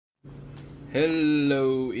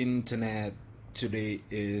Hello Internet. Today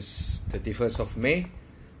is 31st of May,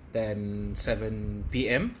 then 7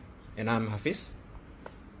 p.m. and I'm Hafiz.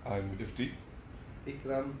 I'm Ifti.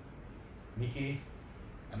 Ikram, Nikki,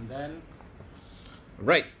 and then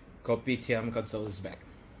Right, Kopitiam Console is back.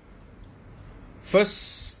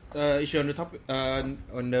 First issue on the topic,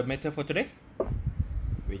 on the matter for today,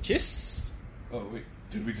 which is Oh wait,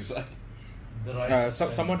 did we decide? the rise.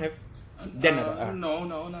 someone have then no,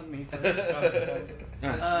 not me.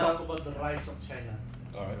 let's talk about the rise of China.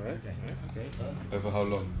 Alright. Okay. Over how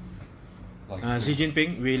long? Like Xi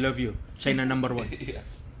Jinping, we love you. China number one. Yeah.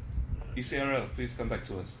 ECRL, please come back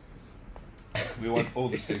to us. We want all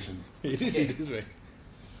the stations. It is right.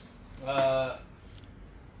 The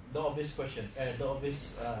obvious question,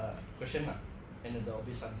 question lah, and the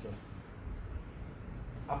obvious answer.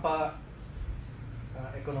 Apa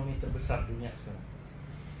ekonomi terbesar dunia sekarang?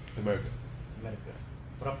 America. Amerika.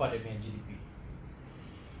 Berapa dia punya GDP?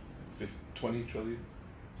 20 trillion?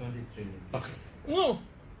 20 trillion. Okay. No,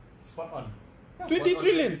 Spot on. 20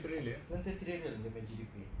 trillion. 20 trillion dia punya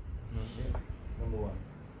GDP. Number one.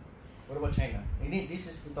 What about China?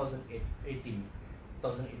 This is 2018. 2018,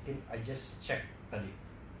 I just checked tadi.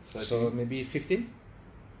 So maybe 15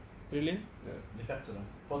 trillion. Yeah. Dekat sudah.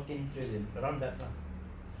 14 trillion. Around that lah.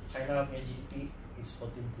 China punya GDP is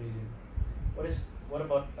 14 trillion. What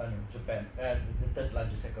about Japan? The third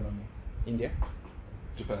largest economy. India.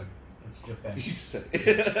 Japan. It's Japan. You just said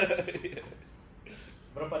it.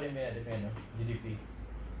 Berapa dia punya GDP?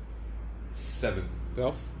 7. 12.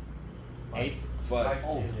 8. 5.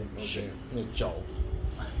 Oh, trillion. Shit. Jauh.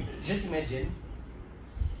 Just imagine,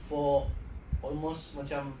 for almost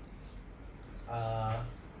macam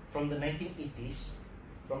from the 1980s,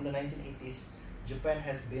 Japan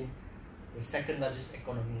has been the second largest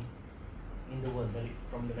economy in the world.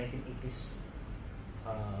 From the 1980s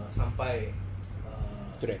sampai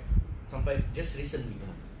Today. just recently.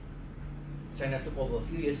 China took over a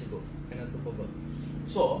few years ago.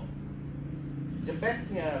 So Japan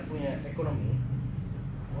punya economy,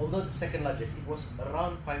 although the second largest, it was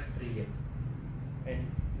around 5 trillion, and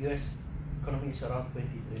US economy is around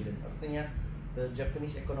 20 trillion. Artinya the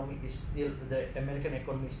American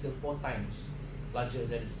economy is still 4 times larger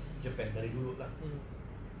than Japan dari dulu lah.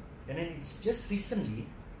 And then it's just recently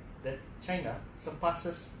that China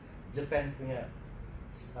surpasses Japan punya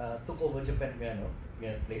took over Japan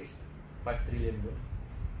punya place 5 trillion tu.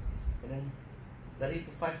 And then dari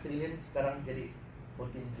itu 5 trillion sekarang jadi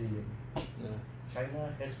 14 trillion. Yeah.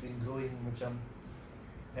 China has been growing macam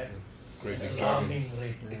at Great an big alarming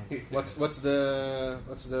rate. Yeah. What's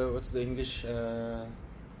the English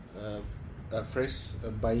phrase?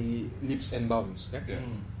 By leaps and bounds. Yeah? Yeah.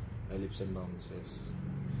 By leaps and bounds. Yes.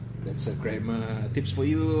 That's a grammar tips for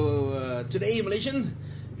you today, Malaysian.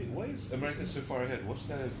 Why is America so far ahead? What's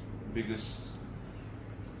their biggest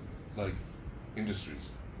industries?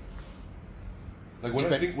 Like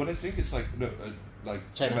when I think it's like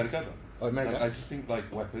China. America. Oh, America. I just think like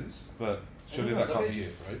weapons, but surely No, that can't be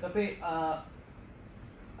it, right? Tapi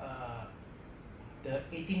the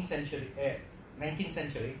 18th century, 19th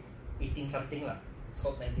century, 18 something lah. It's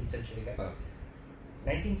called 19th century, kan?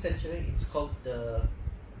 19th century, it's called the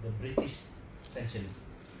British century.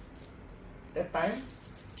 That time,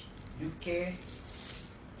 UK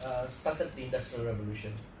started the Industrial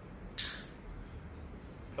Revolution.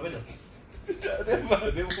 Apa itu? Dia mau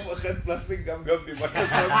makan plastik gam-gam di mana?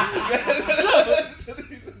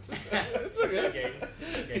 It's okay.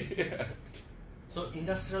 Yeah. So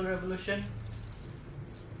Industrial Revolution,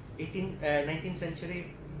 19th century,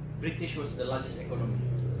 British was the largest economy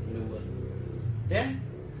in the world. Then,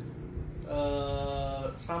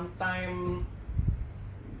 sometime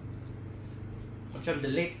macam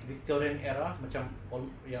the late Victorian era, macam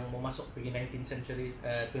yang mau masuk pergi 19th century,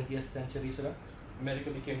 20th century sudah,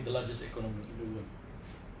 America became the largest economy in the world.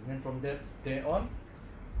 And then from there on,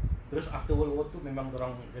 terus after World War II memang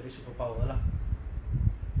dorang jadi superpower lah.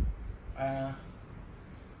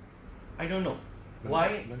 I don't know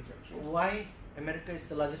why America is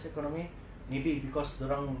the largest economy. Maybe because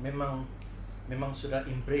dorang memang sudah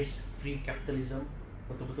embrace free capitalism,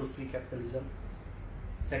 betul-betul free capitalism.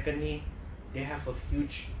 Secondly, they have a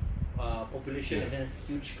huge population and then a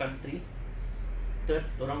huge country. Third,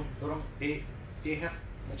 dorang they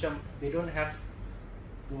don't have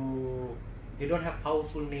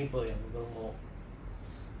powerful neighbor yang dorang mau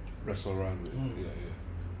Wrestle around with. Yeah.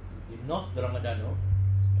 di North dorang ada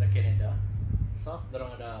Canada, South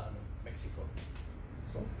dorang ada Mexico.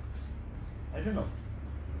 So I don't know.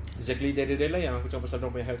 Exactly, dari lah yang aku cakap pasal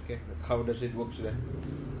dorang punya healthcare. How does it work sudah?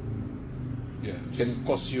 Yeah. Can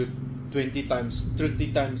cost you 20 times, 30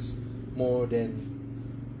 times more than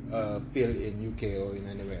pill in UK or in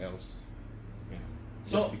anywhere else. Yeah,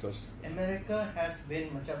 just So because. America has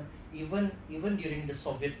been macam even during the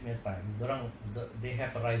Soviet time, they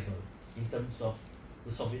have a rival in terms of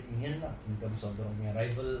the Soviet Union lah. In terms of their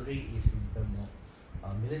rivalry is in terms of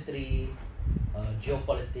military,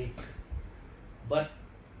 geopolitics, but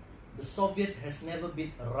the Soviet has never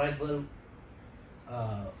been a rival.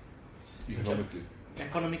 Economically.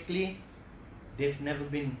 Economically, they've never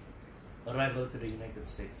been a rival to the United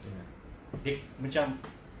States. Yeah.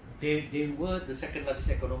 They were the second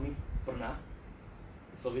largest economy pernah,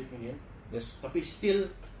 Soviet Union. Yes. Tapi still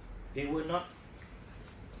they were not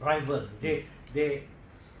rival.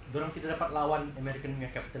 Dorang tidak dapat lawan American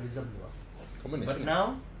punya capitalism juga. Communist. But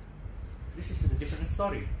now this is a different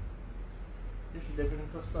story.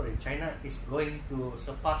 China is going to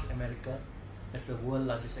surpass America as the world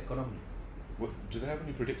largest economy. What, do they have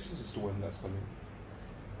any predictions as to when that's coming?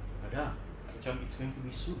 Ada. Macam it's going to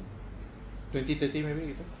be soon. 2030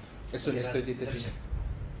 maybe gitu. As soon as Kita 2030. check.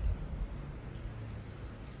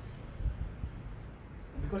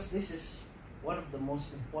 Because this is one of the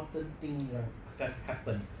most important thing yang akan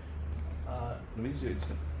happen.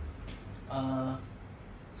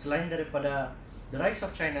 Selain daripada the rise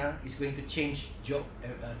of China is going to change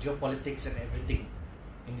geopolitics and everything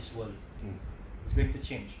in this world. It's going to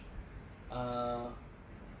change.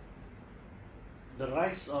 The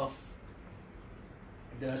rise of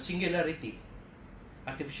the singularity,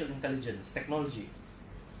 artificial intelligence, technology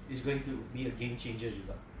is going to be a game changer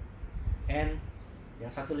juga. And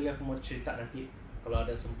yang satu lagi aku mau cerita nanti kalau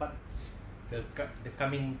ada sempat, the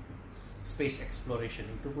coming space exploration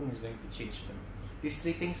itu pun is going to change them. These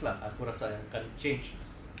three things lah aku rasa yang akan change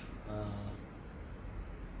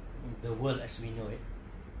the world as we know it.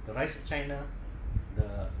 The rise of China,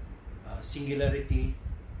 the singularity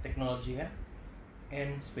technology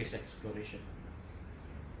and space exploration.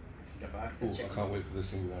 I can't wait for the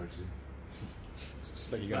singularity. It's just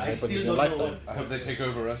like you're But gonna I happen still in your don't know lifetime. I hope they take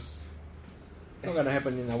over us. It's not gonna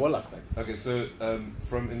happen in our lifetime. Okay, so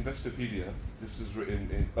from Investopedia, this is written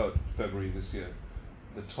in February this year.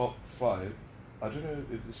 The top 5, I don't know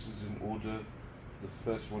if this is in order, the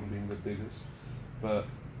first one being the biggest, but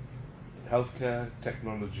healthcare,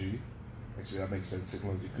 technology, actually that makes sense,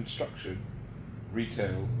 technology, construction,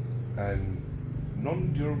 retail, and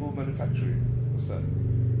non-durable manufacturing. What's that?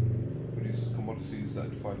 These commodities that are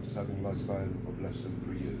defined as having a lifespan of less than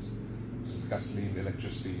 3 years. This is gasoline,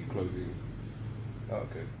 electricity, clothing. Oh,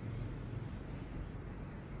 okay.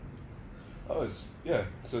 Oh,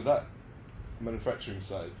 so that manufacturing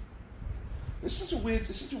side. It's such a weird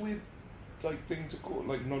like thing to call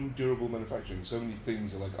like non-durable manufacturing. So many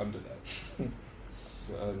things are like under that.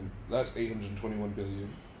 That's 821 billion.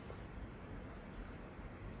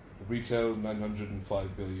 Retail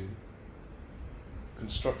 905 billion.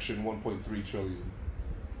 Construction 1.3 trillion.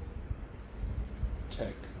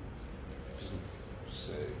 Tech doesn't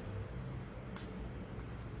say.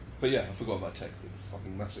 But yeah, I forgot about tech. The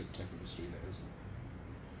fucking massive tech industry there, isn't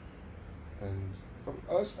it? And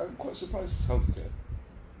I'm quite surprised healthcare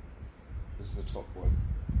is the top one.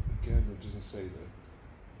 Again, it doesn't say there.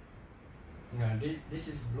 Nah, this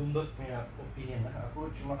is Bloomberg punya opinion lah. Aku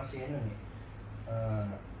cuma kasih ni.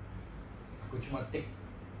 Aku cuma take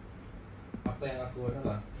apa yang aku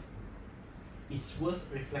adalah. It's worth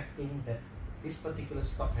reflecting that this particular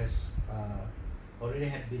stock has already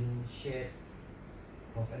had been shared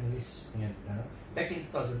of analysts. Back in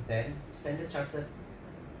 2010, Standard Chartered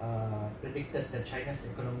predicted that China's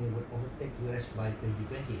economy would overtake US by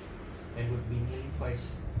 2020 and would be nearly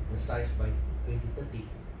twice the size by 2030.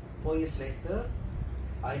 4 years later,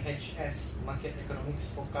 IHS Market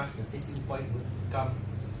Economics forecast the tipping point would become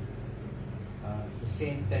the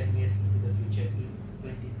same 10 years into the future in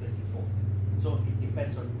 2024. So it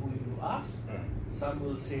depends on who you ask. Some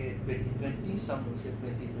will say 2020, some will say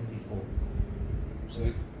 2024. So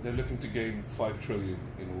they're looking to gain 5 trillion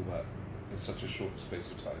in all that in such a short space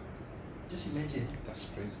of time. Just imagine, That's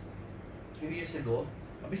crazy. a few years ago,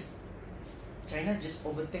 China just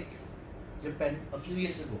overtake Japan a few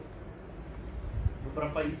years ago.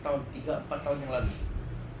 Beberapa tahun, 3-4 tahun yang lalu.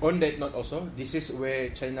 On that note also, this is where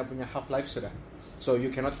China punya half-life sudah. So you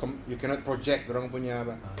cannot project orang punya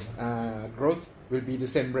growth will be the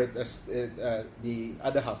same rate as the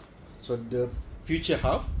other half. So the future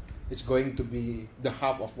half is going to be the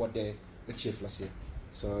half of what they achieved last year.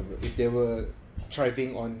 So if they were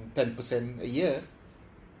thriving on 10% a year,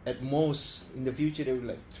 at most in the future they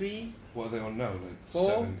will like 3. What are they on now? Like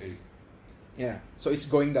 4? 7, 8? Yeah. So it's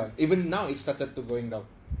going down. Even now it started to going down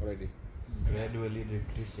already. Gradually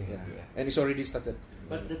decreasing. Yeah. And it's already started.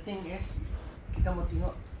 But the thing is, kita mau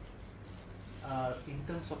tengok in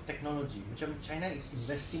terms of technology, macam China is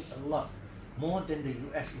investing a lot more than the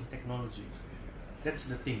US in technology. That's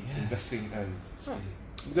the thing. Investing and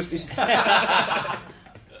Because it's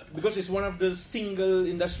because it's one of the single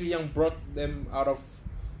industry yang brought them out of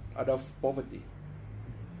poverty.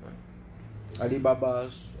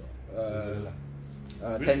 Alibaba's, Really?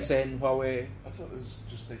 Tencent, Huawei, I thought it was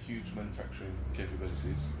just their huge manufacturing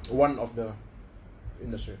capabilities. one of the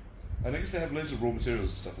industry. And I guess they have loads of raw materials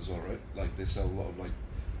and stuff as well, right? Like they sell a lot of like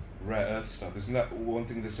rare earth stuff. Isn't that one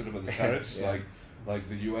thing they said about the tariffs? Yeah. Like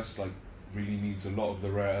the US really needs a lot of the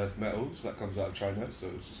rare earth metals that comes out of China. So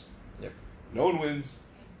it's just Yep. no one wins.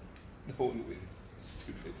 No one wins.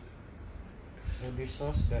 Stupid. So this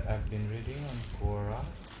source that I've been reading on Quora,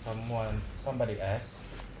 somebody asked,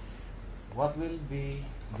 what will be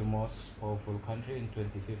the most powerful country in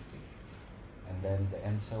 2050? And then the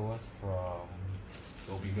answer was from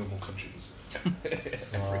There'll be no more countries.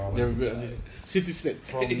 There will be city state.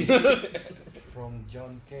 from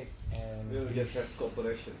John Cake, and We'll just have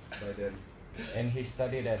corporations by then. he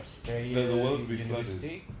studied at Speyer No, the world will be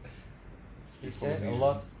University. He Before said a Asians.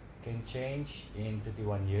 lot can change in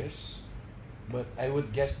 31 years, but I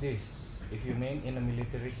would guess this. If you mean in a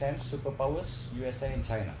military sense, superpowers, USA and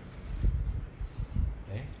China.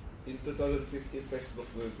 Okay? In 2050, Facebook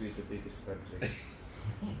will be the biggest country.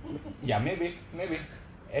 Yeah, maybe.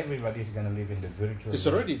 Everybody's gonna live in the virtual It's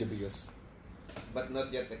world. already the biggest. But not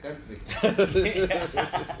yet the country.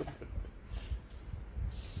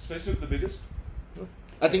 Is Facebook the biggest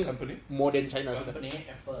I think company? more than China. sudah. Company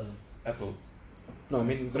Apple. Apple. No, I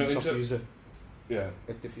mean in terms No, in of term- user, Yeah.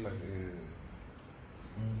 active user.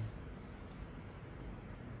 Mm.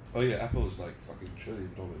 Oh yeah, Apple is like fucking $1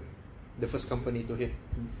 trillion. The first company to hit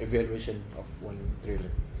a valuation of 1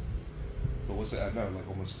 trillion. But what's it at now? Like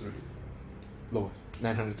almost 3. Lower,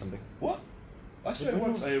 900 something. What? I swear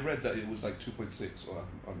once I read that it was like 2.6. Or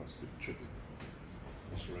I must have tripping.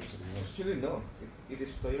 Must have read something else. Actually, no. It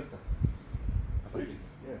is Toyota. Really?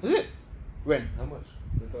 Yeah. Is it? When? How much?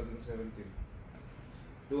 2017.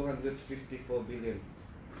 254 billion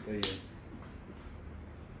a year.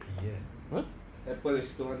 Yeah. What? Apple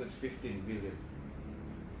is 215 billion.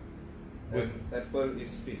 And Apple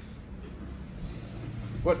is fifth.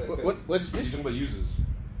 What is You're this? talking about users.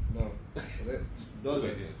 No. Dollar.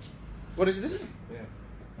 Idiot. What is this? Yeah.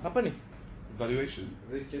 Apa nih? Valuation.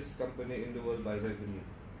 Richest company in the world by revenue.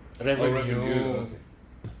 Revenue. Okay.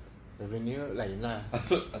 Revenue lain lah. I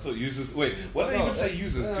thought users. Wait, why don't you even say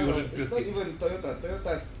users? No, 200 it's not billion. even Toyota.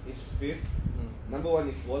 Toyota is fifth. Number one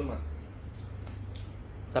is Walmart.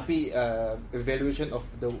 Tapi evaluation of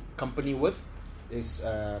the company worth is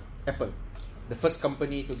Apple, the first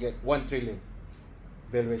company to get 1 trillion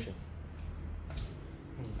valuation.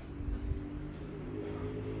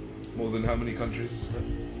 More than how many countries?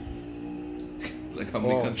 Like how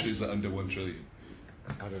many Oh. countries are under 1 trillion?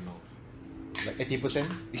 I don't know, like 80%.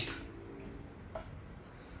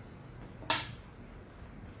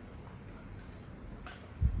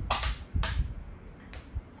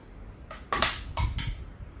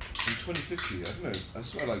 In 2050, I don't know. I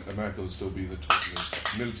swear, like America will still be the top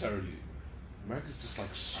militarily. America's just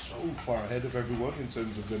like so far ahead of everyone in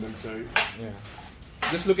terms of their military. Yeah,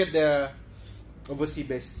 just look at their overseas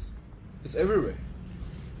base. It's everywhere.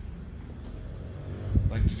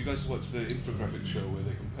 Like, did you guys watch the infographic show where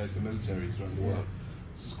they compared the militaries around the Yeah. world?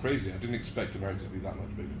 This is crazy. I didn't expect America to be that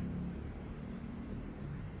much bigger.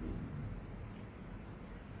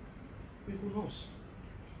 Who knows?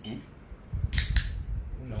 Hmm?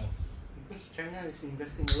 No. Because China is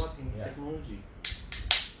investing a lot in Yeah. technology.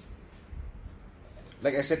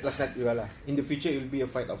 Like I said last night, Iwala, in the future it will be a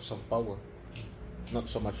fight of soft power, not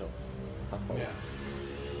so much of hard power. Yeah.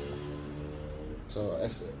 So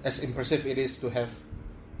as impressive it is to have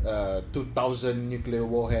 2,000 nuclear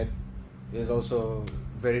warhead, it's also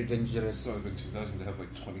very dangerous. It's not even 2,000, they have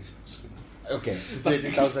like 20,000. Okay,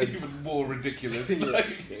 20,000. Even more ridiculous.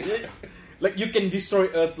 Like you can destroy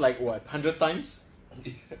Earth like what, 100 times?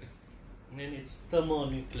 And then it's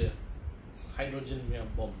thermonuclear. It's hydrogen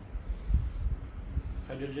bomb.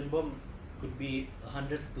 Hydrogen bomb could be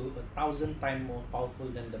 100 to 1,000 times more powerful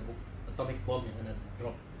than the atomic bomb yang gonna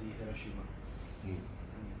drop di Hiroshima.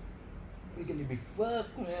 We're gonna be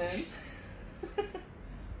fucked, man.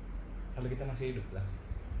 Kalau kita masih hidup lah.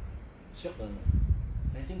 Syok lah.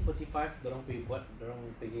 1945 dorang pergi buat, dorang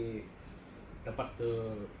pergi dapat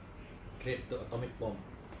create the atomic bomb.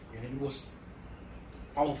 And it was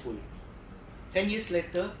powerful. 10 years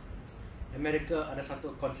later, America ada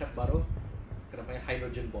satu konsep baru, namanya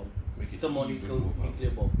hydrogen bomb. Make it Thermonuclear even more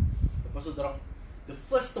nuclear bomb. Lepas tu dorang, the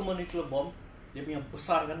first thermonuclear bomb, dia punya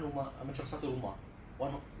besar kan rumah, macam satu rumah.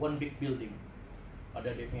 One big building. ada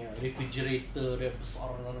dia punya refrigerator dia besar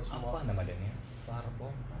dan semua. Apa nama dia ni? SAR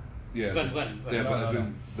bom. Yeah. Bukan. Yeah, No, but as no, in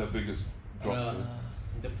the biggest drop.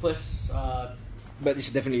 The first But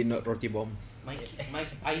it's definitely not roti bomb. Mike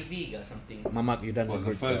Ivy or something. Mamak, you done Well, a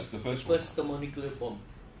the good first job. one. First thermonuclear bomb.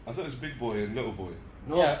 I thought it was Big Boy and Little Boy.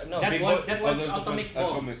 No, Yeah, no, that big one boy- that Oh, was that was the atomic first bomb.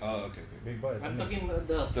 atomic. Oh, okay. Big boy. I'm talking about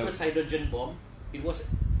the first hydrogen bomb. It was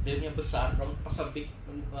dia punya besar, orang pasang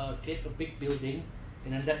create a big building, and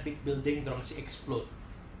then that big building dorang kasi explode.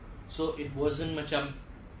 So it wasn't macam,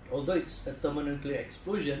 although it's a thermonuclear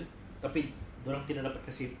explosion, tapi dorang tidak dapat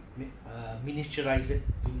kasi miniaturize it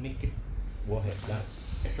to make it Warhead lah.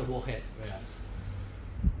 as a warhead. Yeah.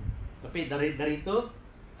 Tapi dari itu,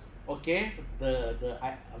 okay, the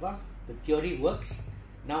theory works.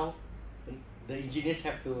 Now the engineers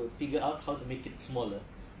have to figure out how to make it smaller.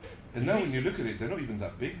 And now when you look at it, they're not even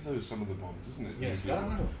that big though, some of the bombs, isn't it? Yeah, They're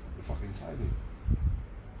sekarang ano? fucking tiny.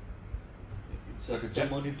 It's Like a a jet.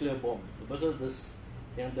 thermonuclear bomb. Because of this,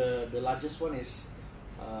 the largest one is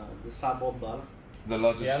the SAR bomb bar. The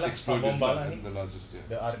largest Yeah, like exploded bomba one lah and ni. the largest, yeah.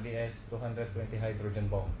 The RDS 220 hydrogen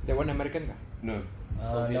bomb. That one American kah? No. No.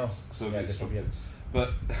 Soviets. Soviets. Yeah, the Soviets. But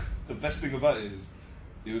the best thing about it is,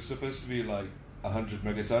 it was supposed to be like 100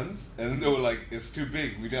 megatons, and they were like, it's too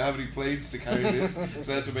big. We don't have any planes to carry this, so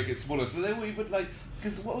they had to make it smaller. So they were even like,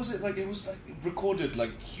 because what was it like? It was like recorded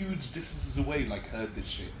like huge distances away, like heard this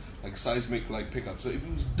shit, like seismic like pickup. So if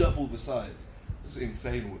it was double the size, it's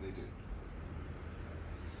insane what they did.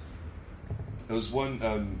 There was one,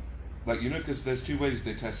 like, you know, because there's two ways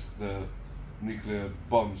they test the nuclear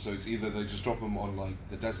bombs. So it's either they just drop them on like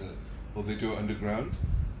the desert, or they do it underground.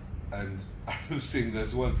 And I remember seeing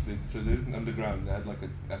there's once so there's an underground. They had like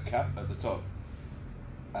a cap at the top,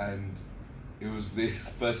 and it was the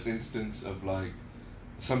first instance of like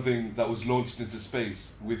something that was launched into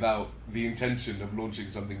space without the intention of launching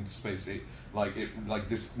something into space. It like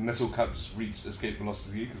this metal cap just reached escape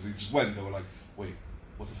velocity because it just went. They were like, wait,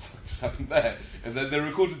 what the fuck just happened there? And then they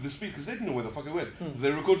recorded the speed because they didn't know where the fuck it went. They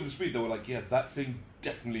recorded the speed. They were like, yeah, that thing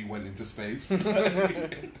definitely went into space.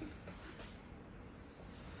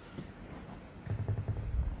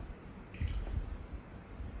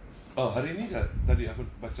 Oh, hari ni tadi aku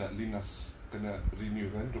baca Linas kena renew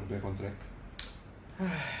kan dia punya kontrak.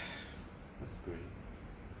 That's great.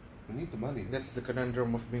 We need the money. That's the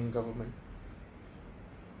conundrum of being government.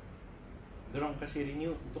 Dorang kasih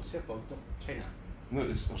renew untuk siapa? Untuk China. No,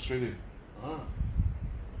 it's Australia. Ah.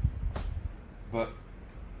 But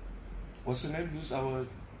what's her name? Who's our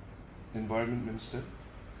environment minister?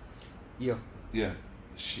 Yeah. Yeah,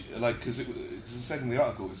 she like because it said in the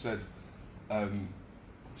article. It said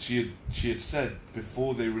she had said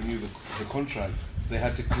before they renew the contract they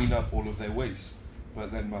had to clean up all of their waste, but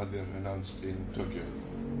then Mahathir announced in Tokyo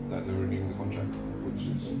that they're renewing the contract, which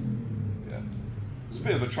is it's a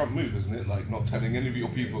bit of a Trump move, isn't it? Like not telling any of your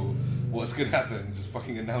people what's going to happen, just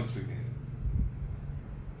fucking announcing it.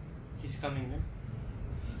 He's coming, man.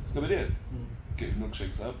 It's gonna be it. Get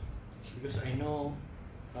milkshakes up. Because I know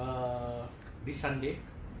this Sunday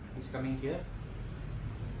he's coming here.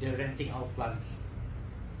 They're renting our plants.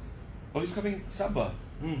 Oh, he's coming Sabah.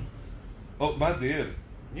 Hmm. Oh, Mahathir.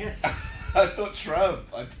 Yes. I thought Trump.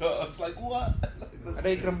 I was like, what? Ada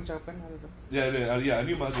Ikram ucapkan hari tu. Yeah, I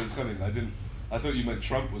knew Mahathir was coming. I thought you meant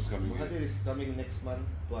Trump was coming. Mahathir is coming next month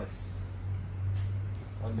twice.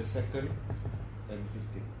 On the 2nd and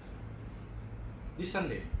 15th. This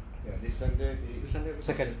Sunday. Yeah, this Sunday di This Sunday.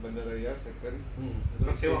 Second. Bandaraya, 2nd.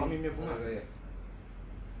 Dorang sewa kami punya bunga. Bandaraya.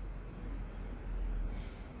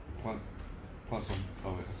 Plant some.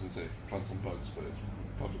 Oh wait, I was gonna say plant some bugs, but it's a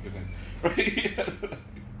public event, right?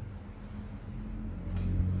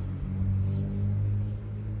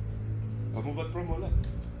 Kamu buat promo lah,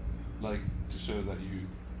 like to show that you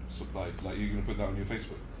supplied. Like you're gonna put that on your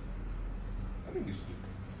Facebook. I think you should.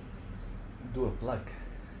 Do a plug.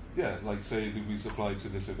 Yeah, like say that we supplied to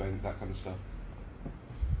this event, that kind of stuff.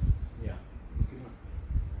 Yeah.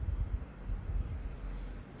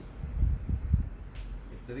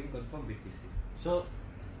 The ring confirm BTC. So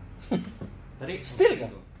tadi Still kah?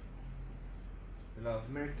 Hello.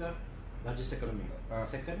 America largest economy.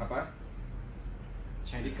 Second Apa?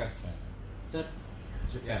 China. Likas. Third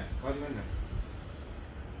Ya, Japan. kau di mana?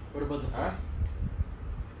 What about the Ah? fourth?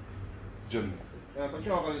 Germany. Kau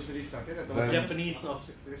coba kalau Selisa, tidak tahu. Then- Japanese of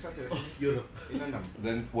Selisa tidak. Europe. Ini 6.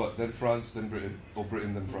 Then what? Then France, then Britain, or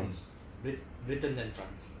Britain, then France. Britain dan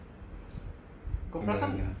France. Kau And perasan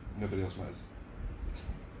then nggak? nobody else matters.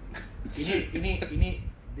 Ini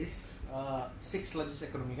this six largest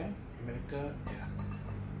economy kan? America.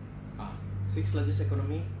 Six largest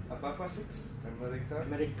economy. Apa-apa 6? Amerika,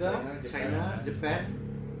 America, China, Japan,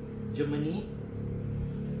 Germany,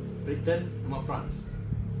 Britain sama France.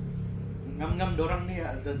 Ngam-ngam dorang ni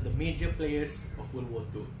the major players of World War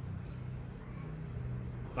II.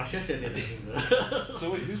 Russia said that.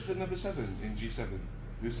 So wait, who's the number 7 in G7?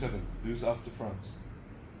 Who's 7th? Who's after France?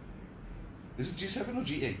 Is it G7 or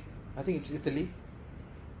G8? I think it's Italy.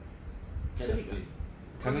 Italy kan?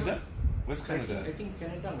 Canada? Where's I Canada? think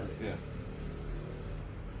Canada balik. Yeah.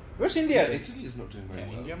 Where's India? Italy is not doing very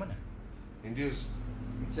well. India mana? India's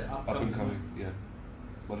It's an up and coming. Yeah.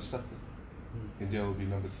 Baru start. India will be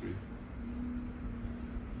number 3.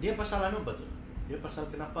 Dia pasal anu betul. Dia pasal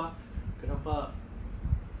kenapa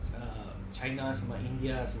China sama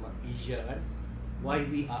India sama Asia kan, why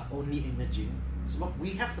we are only emerging. Sebab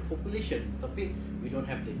we have the population tapi we don't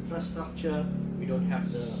have the infrastructure, we don't have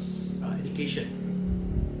the education.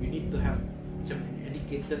 We need to have macam an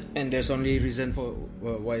educated. And there's only reason for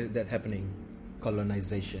why that happening,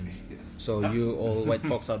 colonization. So you all white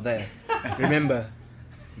folks out there, remember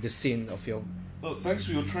the sin of your. Oh, thanks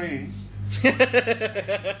for your trains.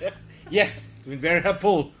 Yes, it's been very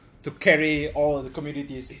helpful to carry all the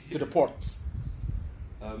communities to the ports.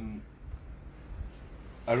 I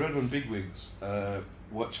read on Bigwigs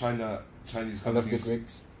what Chinese I love companies, big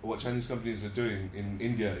wigs. what Chinese companies are doing in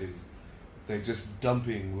India is they're just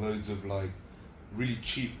dumping loads of like really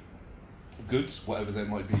cheap goods, whatever they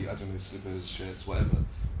might be. I don't know, slippers, shirts, whatever,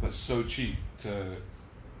 but so cheap to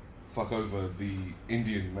fuck over the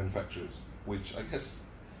Indian manufacturers, which I guess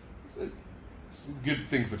it's a good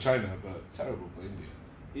thing for China, but terrible for India.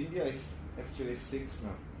 India is actually 6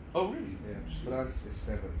 now. Oh, really? Yeah. France is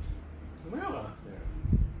 7th. Kenapa? Yeah.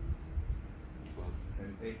 Well,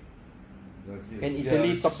 And 8. Brazil. And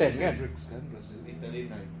Italy it's top 10 kan? BRICS kan, Brazil. Italy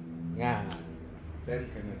 9. Yeah. 10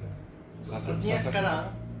 Canada. Maksudnya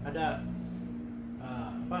sekarang ada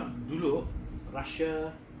dulu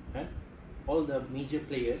Russia kan, all the major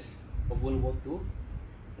players of World War II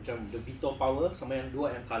macam the veto power sama yang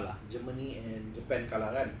dua yang kalah, Germany and Japan kalah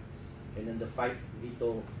kan, and then the 5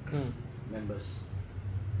 veto members,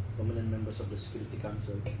 permanent members of the Security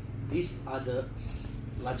Council. These are the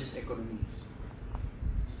largest economies.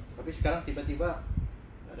 Tapi sekarang tiba-tiba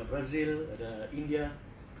ada Brazil, ada India.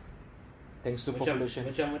 Thanks to Macam, population.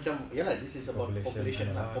 yalah, this is about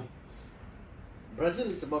population lah. Brazil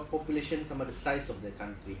is about population sama the size of their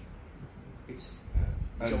country. It's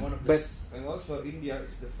macam one of the but- And also India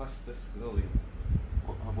is the fastest growing.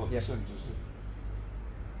 What Yeah. percentage?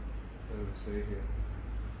 I'll say here.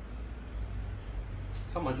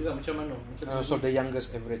 sama juga macam mana? Macam So the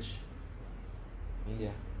youngest average,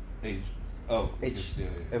 India. Age. Oh, Age yes,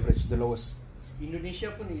 yeah. average, the lowest.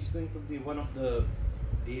 Indonesia pun is going to be one of the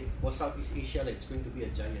for Southeast Asia, like, it's going to be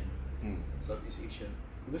a giant. Southeast Asia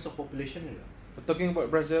because of population juga. But talking about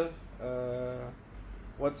Brazil,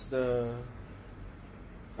 what's the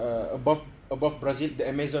above Brazil, the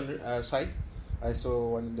Amazon side? I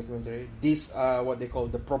saw one documentary. These are what they call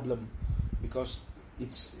the problem, because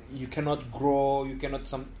it's you cannot grow, you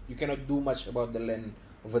cannot do much about the land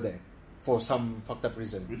over there for some fucked up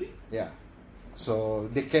reason. Really? Yeah. So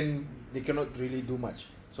they cannot really do much.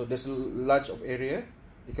 So there's a large of area,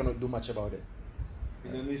 they cannot do much about it.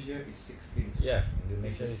 Indonesia is 16th. Yeah,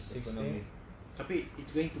 Indonesia is Biggest economy. 16. Tapi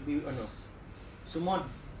it's going to be semua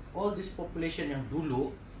all this population yang dulu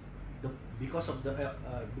because of the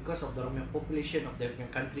population of their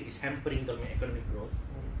country is hampering their economic growth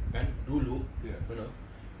kan dulu, Yeah.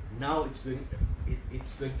 now it's going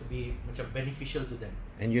to be macam beneficial to them.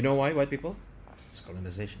 And you know why, white people? It's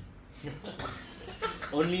colonization.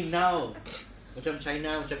 Only now macam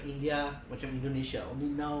China, macam India, macam Indonesia, only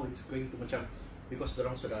now it's going to macam because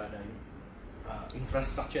dorang sudah ada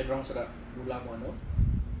infrastructure, dorang sudah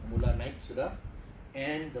mula naik sudah,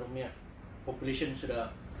 and dorang punya population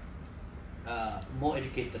sudah more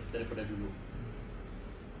educated daripada dulu.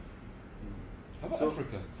 How about So-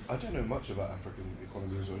 Africa? I don't know much about African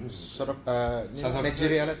economies or anything. Sort of South Africa?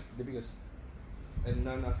 Nigeria, like, the biggest. And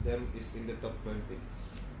none of them is in the top 20.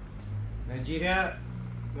 Nigeria,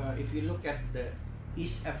 if you look at the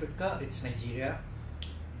East Africa, it's Nigeria.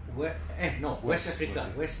 West Africa.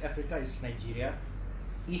 right. West Africa is Nigeria.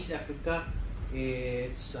 East Africa,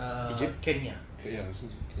 it's Egypt? Kenya. Yeah, this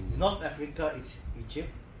is Kenya. North Africa is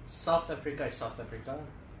Egypt. South Africa is South Africa.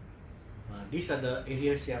 These are the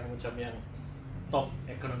areas yang macam yang top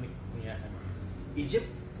economic punya. Egypt,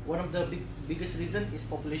 one of the biggest reason is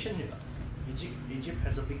population juga. Egypt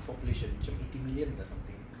has a big population, macam 80 million or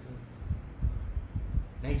something.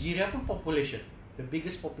 Nigeria pun population, the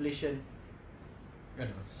biggest population.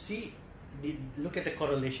 See, look at the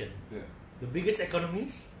correlation. Yeah. The biggest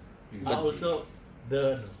economies Yeah. are also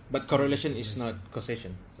the But correlation is not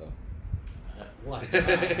causation. So what?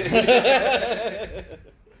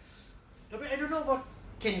 Tapi I don't know about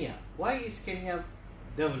Kenya. Why is Kenya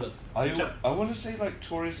developed? I want to say like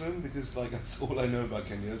tourism because like that's all I know about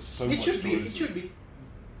Kenya. There's so It much should tourism. be.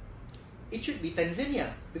 It should be Tanzania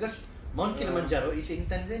because Mount Kilimanjaro is in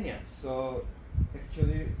Tanzania. So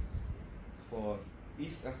actually, for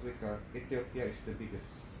East Africa, Ethiopia is the biggest.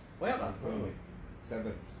 Why not? economy. 7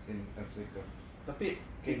 in Africa. Tapi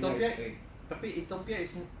Kenya Ethiopia, is 8. tapi Ethiopia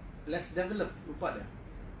is less developed. Lupa dah.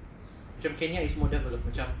 Macam Kenya is more developed.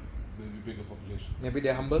 Macam Maybe bigger population. Maybe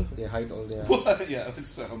they're humble. They hide all their. Yeah,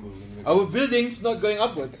 it's so humble. Our buildings not going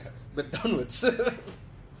upwards, but downwards.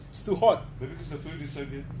 It's too hot. Maybe because the food is so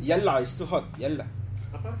good. Yalla, it's too hot. Yalla.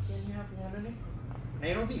 apa Kenya punya mana ni?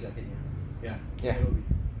 Nairobi kan Kenya? Ya. Yeah. Nairobi.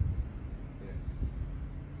 Yes.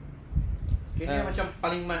 Kenya macam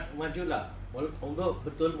paling maju lah. Although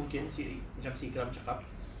betul mungkin macam si Ikram cakap,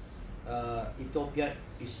 Ethiopia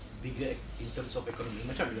is bigger in terms of economy.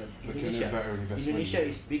 Macam dia But Indonesia. Kenya better investment. Indonesia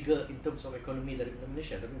is bigger in terms of economy dari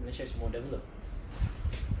Malaysia, tapi Malaysia is more developed.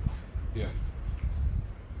 Yeah.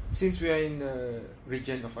 Since we are in the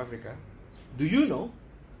region of Africa, do you know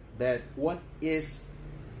that what is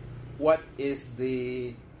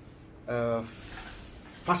the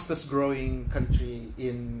fastest growing country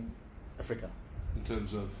in Africa? In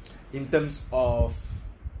terms of In terms of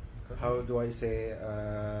how do I say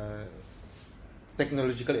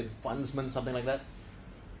technological advancement, something like that.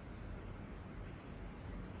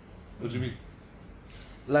 what do you mean?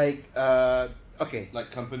 Like okay,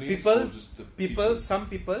 Like companies people, or just the some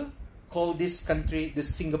people call this country the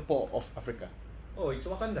Singapore of Africa. Oh, it's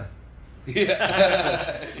Wakanda. Yeah.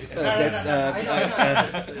 That's I know.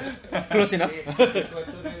 close enough.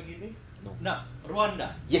 Equatorial Guinea? Nah,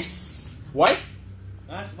 Rwanda. Yes. Why?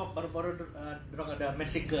 Sebab baru-baru dorang ada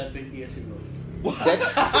massacre 20 years ago.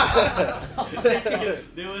 That's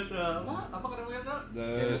There was apa namanya tu? The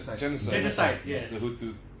Genocide. Genocide, yes. The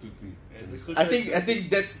Hutu Tutsi. I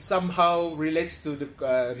think that somehow relates to the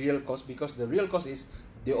real cause, because the real cause is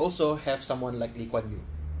they also have someone like Lee Kuan Yew,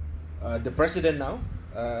 the president now,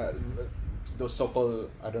 those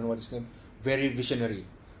so-called, I don't know what his name, very visionary.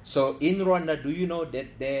 So in Rwanda, do you know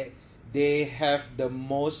that they have the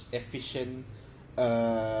most efficient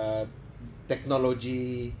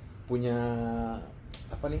technology punya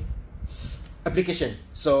apa nih application.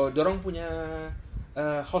 So dorang punya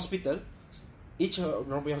hospital, each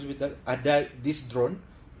dorang punya hospital ada this drone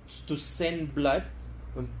to send blood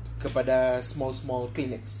kepada small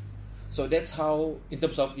clinics. So that's how, in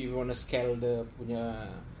terms of if you want to scale the punya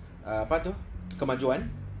apa tu kemajuan,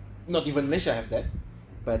 not even Malaysia have that,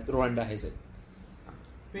 but Rwanda has it.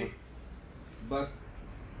 But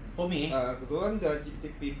For me, Rwanda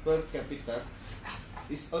GDP per capita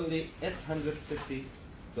is only $830.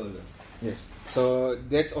 Yes. So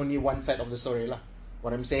that's only one side of the story lah.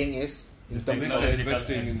 What I'm saying is, in terms least of they're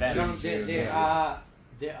investing in advance. things. they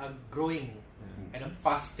are growing at a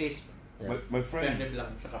fast pace. yeah. My Yang friend, dia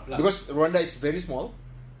bilang cakap lah. Because Rwanda is very small,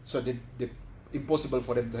 so they impossible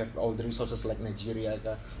for them to have all the resources like Nigeria,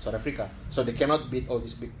 South Africa. So they cannot beat all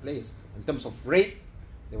these big players. In terms of rate,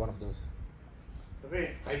 they're one of those.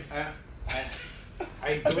 Tapi I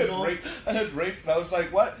I don't know. heard rape, and I was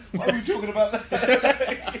like, what? Why are we talking about that?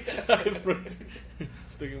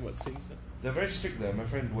 Talking about things. They're very strict there. My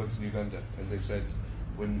friend works in Uganda, and they said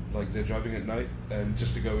when like they're driving at night, and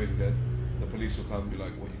just to go in again, the police will come and be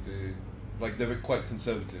like, "What you doing?" Like they were quite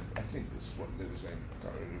conservative. I think that's what they were saying. I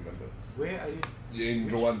can't really remember. Where are you? In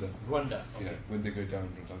Rwanda, Rwanda. yeah, when they go down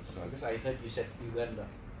from time to time. Because I heard you said Uganda.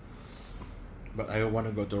 But I want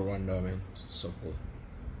to go to Rwanda, man. It's so cool.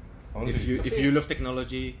 Honestly, If you love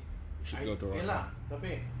technology, you should go to Rwanda. Yelah,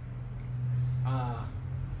 tapi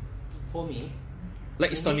for me,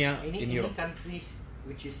 Like Estonia any in Europe. countries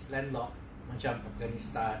which is landlocked, macam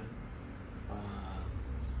Afghanistan,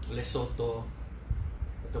 Lesotho,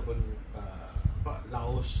 ataupun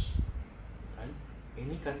Laos, kan?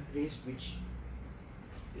 Any countries which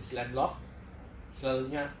is landlocked,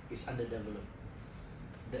 selalunya is underdeveloped.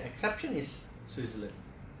 The exception is Switzerland.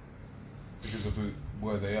 because of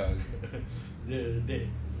where they are. Isn't it?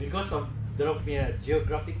 Because of their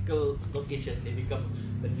geographical location, they become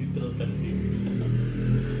a neutral country.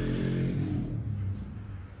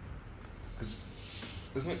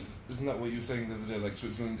 Because isn't that what you were saying the other day? Like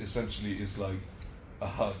Switzerland essentially is like a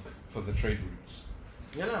hub for the trade routes.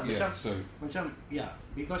 Yalah, Yeah. So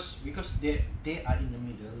because they are in the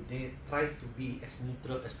middle, they try to be as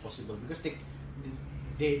neutral as possible because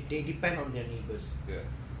they depend on their neighbors. yeah.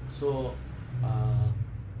 So,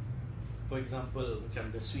 for example,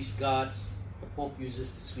 macam the Swiss Guards, the Pope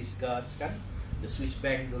uses the Swiss Guards, kan? The Swiss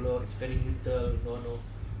Bank dulu, it's very neutral,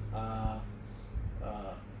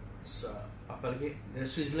 apa lagi? The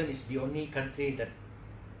Switzerland is the only country that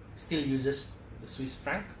still uses the Swiss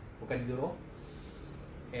franc, bukan euro.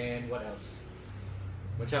 And what else?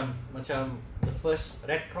 Macam the first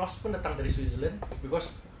Red Cross pun datang dari Switzerland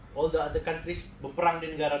because all the other countries berperang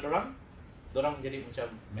di negara dorang jadi macam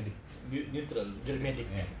Medic. neutral, jadi medic.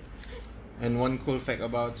 Yeah. And one cool fact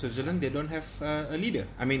about Switzerland, they don't have a leader.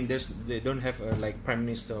 I mean, they don't have a like prime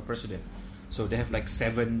minister or president. So they have like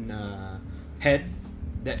 7 head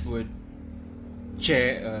that would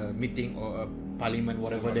chair a meeting or a parliament,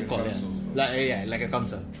 whatever Like they a call it. council. Like a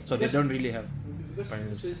council. So they Because- don't really have. Because Prime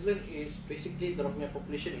Minister. Switzerland is basically their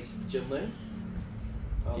population is German,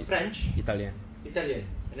 It- French, Italian Italian,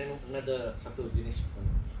 and then another satu jenis.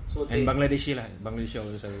 So and Bangladeshi lah. Bangladeshi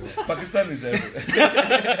also. Pakistan is everywhere.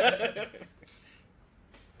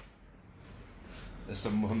 That's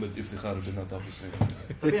the Muhammad Iftikhar bin Attaf Hussein.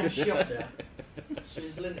 Tapi yang syok dah,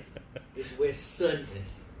 Switzerland is where CERN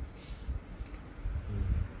is.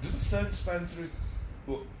 Doesn't CERN span through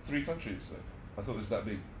 3 countries? Though? I thought it was that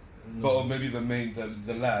big. No. But or maybe the main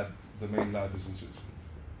lab is in Switzerland.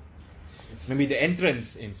 Maybe the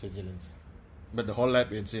entrance in Switzerland, but the whole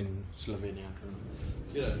lab is in Slovenia.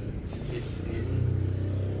 Yeah, it's in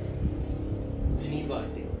Geneva, I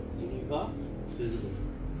think. Geneva, Switzerland.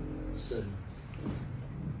 CERN.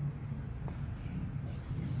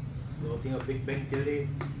 Kalau tengok Big Bang Theory,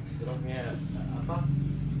 dorang punya apa?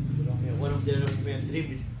 Dorang punya one of their dream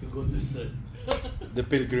is to go to CERN. The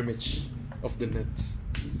pilgrimage of the nuts.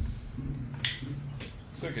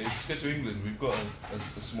 It's okay. Just get to England. We've got a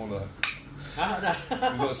smaller. Dah.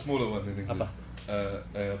 We've got a smaller one in England. Apa?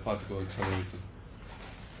 A particle accelerator.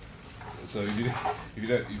 So if you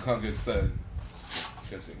can't go to CERN, just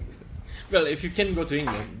get to England. Well, if you can go to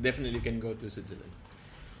England, definitely you can go to Switzerland.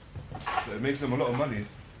 But it makes them a lot of money,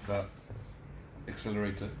 that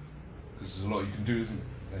accelerator, because there's a lot you can do, isn't it?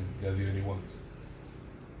 And they're the only ones.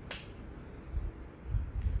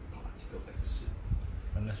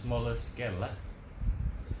 On a smaller scale lah.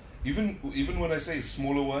 Even when I say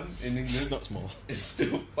smaller one in England, It's not small. it's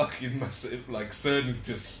still fucking massive. Like CERN is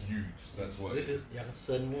just huge. That's what. This is yang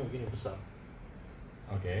CERN ni begini besar.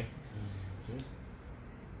 Okay. See?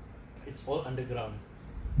 It's all underground.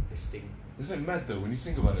 This thing. Isn't it mad though when you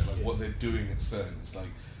think about it? Like what they're doing at CERN, it's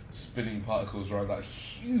like spinning particles around that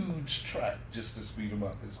huge track just to speed them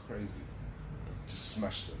up. It's crazy. Just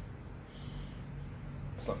smash them.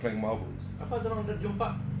 It's like playing marbles. Apa dorang dah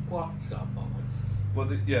jumpa quarks ke apa? Well,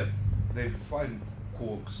 they find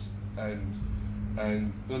quarks and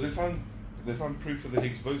well, they found proof of the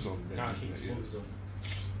Higgs boson. There, isn't Higgs it? Yeah. boson.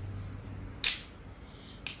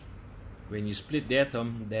 When you split the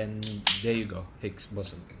atom, then there you go, Higgs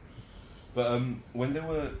boson. But when they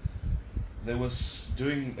were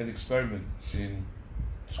doing an experiment in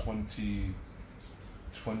 2009,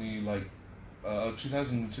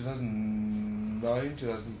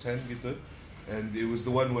 2010 gitu, and it was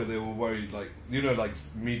the one where they were worried, like, you know, like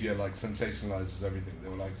media like sensationalizes everything. They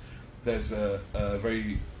were like, there's a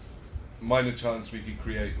very minor chance we could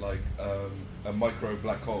create like a micro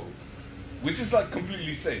black hole, which is like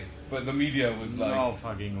completely safe, but the media was like, No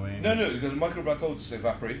fucking way. no, because a micro black hole just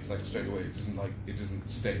evaporates like straight away. It doesn't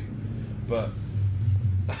stay. But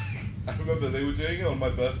I remember they were doing it on my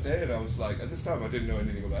birthday, and I was like, at this time I didn't know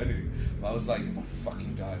anything about anything. But I was like, if I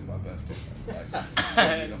fucking die on my birthday, like,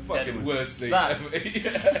 the fucking would worst thing suck. ever.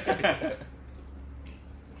 Yeah.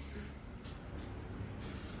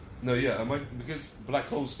 No, yeah, because black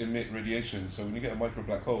holes emit radiation, so when you get a micro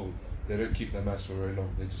black hole, they don't keep their mass for very long.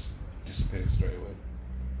 They just disappear straight away.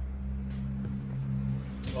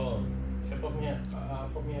 Oh, siapa punya apa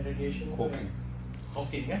punya radiation? tu Hawking. yang-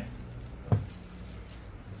 Hawking kan?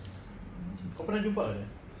 Kau pernah jumpa ke dia?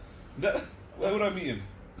 No, where would I meet him?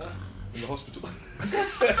 Hah? In the hospital.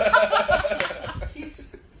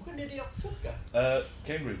 He's bukan dia di Oxford kah?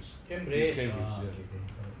 Cambridge. Cambridge. He's Cambridge, Ah, yeah. okay.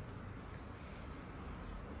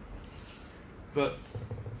 But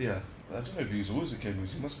yeah, I don't know if he was always at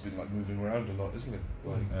Cambridge. He must have been like moving around a lot, isn't it?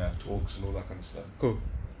 Like Yeah. talks and all that kind of stuff. Cool.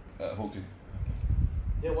 Hawking.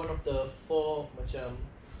 Dia one of the 4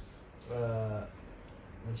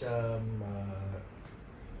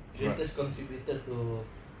 greatest contributor to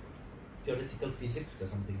theoretical physics or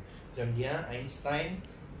something. Macam dia, Einstein,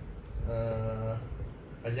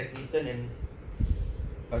 Isaac Newton and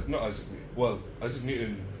Not Isaac Newton. Well, Isaac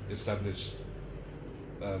Newton established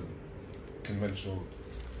conventional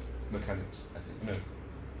mechanics, I think. No.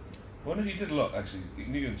 Well, no, he did a lot actually.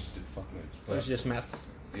 Newton just did fuck loads. So it's just maths.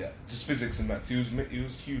 Yeah, just physics and maths. He was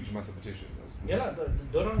huge mathematician. yalah,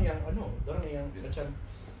 dorang yang Yeah. macam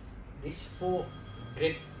these 4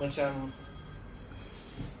 great macam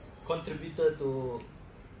contributor to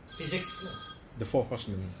Physics. The Four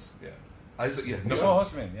Horsemen. Yeah. Isaac. Yeah. The Four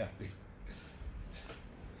Horsemen, yeah.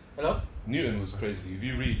 Hello? Newton was crazy. If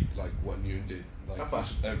you read like what Newton did, like Apa?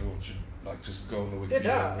 everyone should like just go on the Dia Wikipedia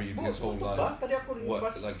dah. and read his whole Tutup life. lah. Tadi aku What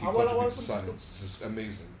pas like he awal-awal contributed to pun science. tutup. It's just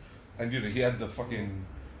amazing. And he had the fucking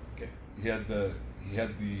Okay. he had the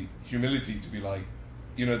humility to be like,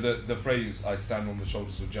 the phrase "I stand on the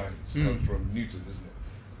shoulders of giants" comes from Newton, isn't it?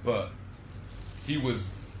 But he was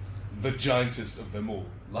the giantest of them all.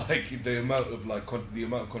 Like the amount of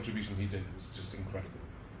contribution he did was just incredible.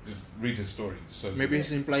 Just read his story. So Maybe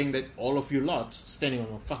he's implying that all of you lot standing on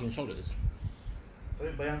your fucking shoulders.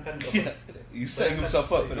 Tapi bayangkan yeah, berapa he's setting himself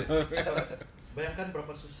up. Isn't it? bayangkan berapa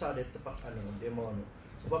susah dia dia mau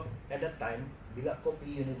sebab at that time bila kau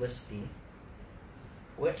pergi university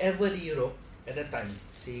wherever di Europe at that time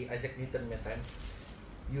si Isaac Newton punya time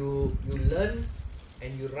you learn and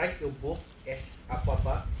you write your book as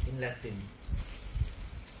apa-apa in Latin.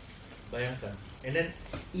 Bayangkan. And then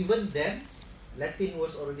even then Latin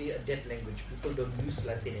was already a dead language. People don't use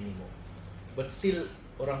Latin anymore. But still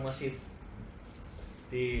orang masih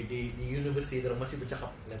di university orang masih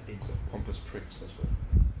bercakap Latin. So pompous pricks, that's what.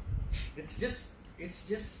 It's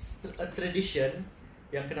just a tradition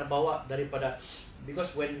yang kena bawa daripada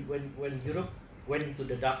because when Europe went into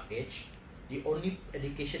the dark age, the only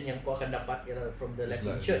education yang kau akan dapat ialah from the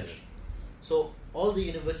Latin Church. So all the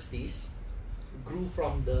universities grew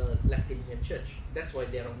from the Latin Church. That's why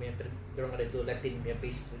dia orang ada itu Latin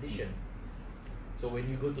based tradition. So when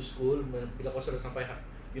you go to school, bila kau sudah sampai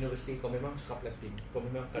university, kau memang cakap Latin. Kau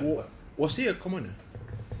memang akan buat. Was he a commoner?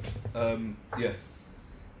 Yeah.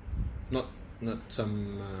 Not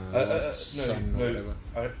some son no. or whatever.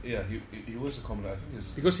 Yeah, he was a commoner. I think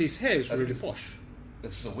Because his hair is I really think posh.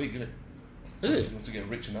 it's a wig, isn't it? Is it? To get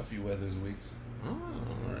rich enough, you wear those wigs. Oh,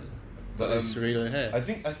 alright. But It's real hair. I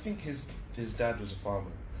think his dad was a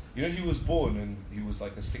farmer. He was born and he was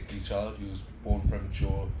like a sickly child. He was born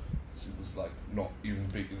premature. He was like not even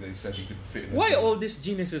big. They said he could fit in. Why all these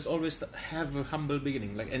geniuses always have a humble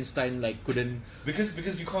beginning? Like Einstein, couldn't. Because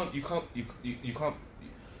you can't be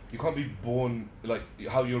born like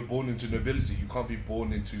how you're born into nobility. You can't be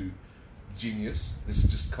born into genius. This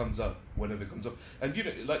just comes up whenever it comes up. And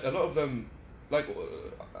like a lot of them, like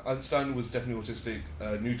Einstein was definitely autistic.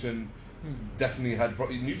 Newton definitely had.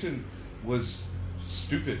 Newton was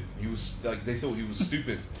stupid. He was like they thought he was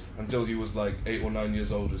stupid until he was like 8 or 9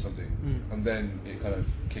 years old or something, and then it kind of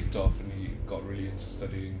kicked off and he got really into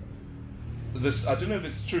studying. This I don't know if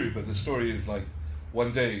it's true, but the story is like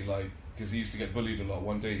one day because he used to get bullied a lot.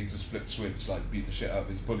 One day he just flipped switch, beat the shit out of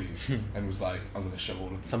his bullies, and was like, "I'm gonna shove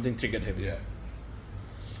all of them." Something triggered him. Yeah,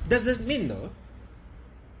 Does that mean though?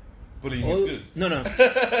 bullying is good. No.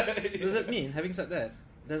 Does that mean, having said that,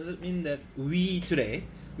 does it mean that we today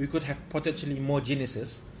we could have potentially more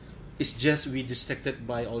geniuses? It's just we distracted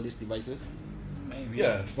by all these devices Maybe.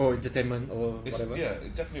 Yeah, or entertainment or it's, whatever. yeah,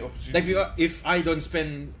 it's definitely opportunity. Like if I don't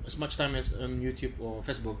spend as much time as on YouTube or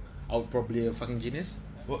Facebook, I would probably a fucking genius.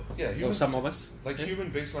 Well, yeah, Or some of us. human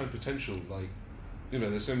baseline potential.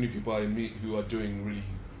 There's so many people I meet who are doing really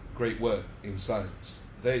great work in science.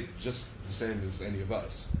 They're just the same as any of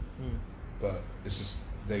us, but it's just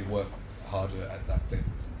they work harder at that thing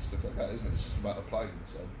and stuff like that, isn't it? It's just about applying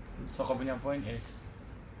themselves. So kau punya point is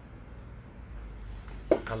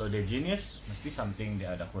kalau dia genius, mesti something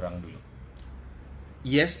dia ada kurang dulu.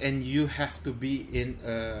 Yes, and you have to be in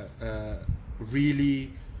a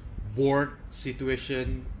really bored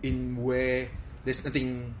situation in where there's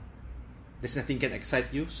nothing can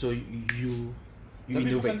excite you, so you Tapi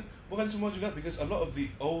innovate. bukan semua juga, because a lot of the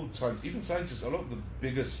old scientists, even scientists, a lot of the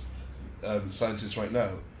biggest scientists right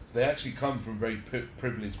now, they actually come from very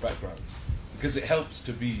privileged backgrounds, because it helps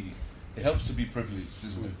to be privileged,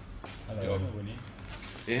 doesn't it? Hello,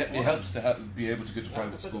 It helps to be able to go to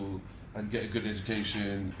private school and get a good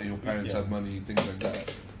education, and your parents have money, things like that.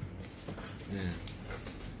 Yeah.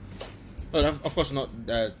 Well, of course, not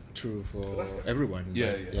that true for everyone.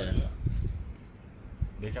 Yeah.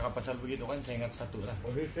 Dia cakap pasal begitu kan, saya ingat satu lah.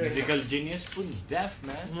 Musical genius pun deaf,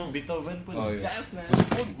 man. Beethoven pun deaf, man.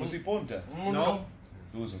 Was he born deaf? No,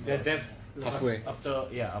 He wasn't. dia deaf Halfway. after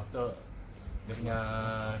dia punya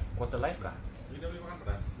quarter life kah?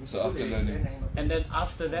 So after learning, And then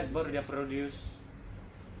after that baru dia produce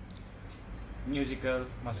musical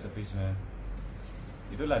masterpiece, man.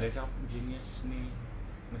 Itulah dia cakap genius ni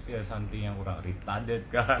mesti ada something yang kurang retarded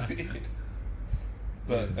kan.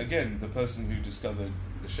 but again, the person who discovered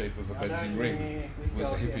the shape of a benzene ring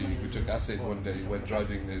was a hippie who took acid one day, went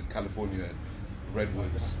driving in California,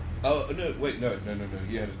 redwoods. Oh no! Wait, no.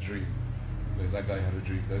 He had a dream. No, that guy had a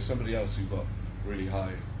dream. There was somebody else who got really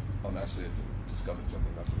high on acid, discovered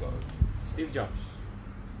something I forgot. Steve Jobs.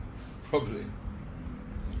 Probably.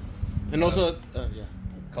 And also, yeah,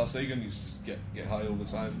 Carl Sagan used to get high all the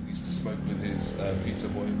time. He used to smoke with his pizza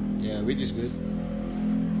boy. yeah, weed is good.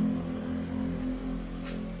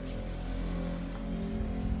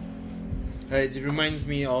 It reminds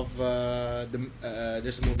me of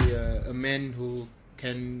there's a movie, a man who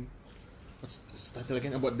can. What's the title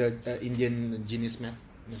again? About the Indian genius math.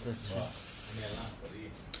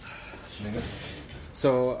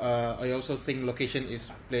 So I also think location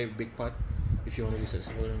is play a big part if you want to be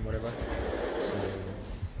successful and whatever. So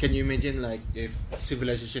can you imagine like if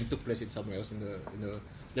civilization took place in somewhere else in the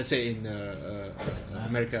let's say in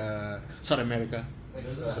America, South America.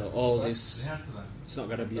 So all this, it's not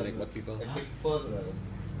gonna be like what people.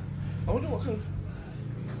 I wonder what kind of.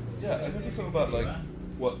 Yeah, I never thought about like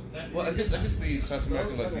what. Well, I guess the South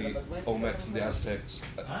American, like the Olmecs and the Aztecs.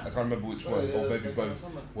 I can't remember which one, or maybe both,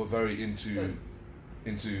 were very into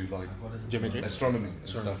like Geometry. astronomy and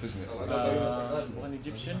stuff, isn't it? Like, One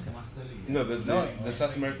Egyptian. no, but the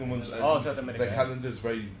South American ones. South American. Their calendar's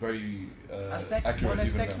very Aztecs, accurate. more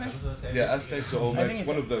Even Aztecs, now. man? Yeah, Aztecs or I think Olmecs, it's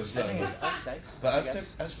one of those. I think it's Aztecs. But yes.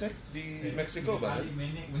 Aztec di Mexico, ba?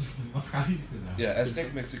 Yeah,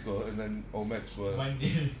 Aztec Mexico, and then Olmecs were.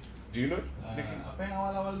 Do you know, Nicky?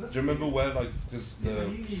 Do you remember where, like, because the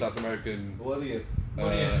South American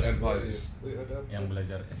empires? Yang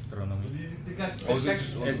belajar astronomi. Or was it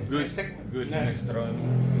just one of them? Good in astronomy.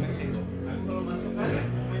 Aku kalau masuk kan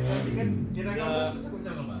main klasik kan kira-kira terus aku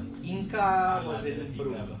calon mas. Inca was in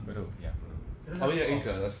Peru. Peru, ya Peru. Terus Oh aku- yeah,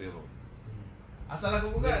 Inca, that's the other one. Asal aku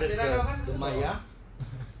buka There's kira-kira kan the terus Maya,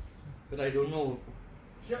 but I don't know.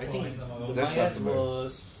 Siapa I think main sama the kau? That's Mayas South America.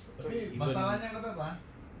 was Tapi even masalahnya kata apa?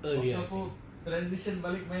 earlier. Waktu aku transition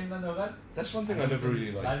balik main tanda kan. That's one thing I never really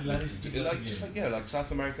like. Lari-lari looked into. sedikit Like lagi. just like like South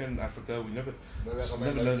America and Africa, we never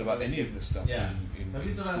learned about any of this stuff Ya. in Tapi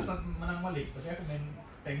in setelah school. start menang balik, tapi aku main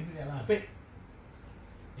tank saja lah. Tapi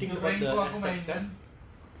think Ikut about the rankku aku main Aztecs kan. kan.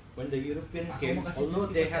 When the European Aku came, mau kasih although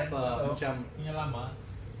they have 50% macam punya lama.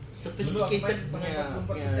 sophisticated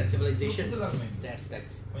punya civilization, Dulu aku main. the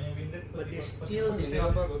Aztecs, Punya Windows, but they 40%. still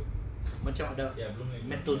macam ada Ya belum lagi.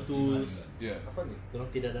 metal tools. Yeah. Dorang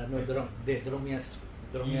tidak ada, no, dorang punya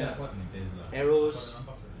Tidak kuat nih Tesla. arrows,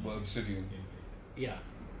 Well, obsidian. yeah,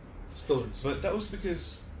 stones. But that was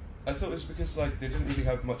because I thought it was because like they didn't really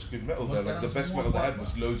have much good metal there. Like the best metal they had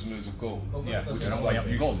was loads and loads of gold. Yeah, which sekarang is like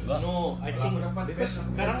banyak gold useless. lah. No, I think because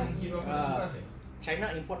sekarang hero sih.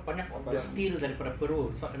 China import banyak of the steel daripada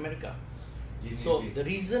Peru, South America. So the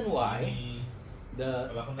reason why the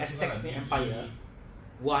Aztec punya empire,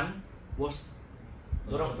 one was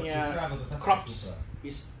dorang punya crops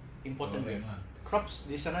is important. Crops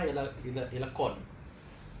di sana ialah corn,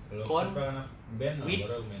 corn, wheat,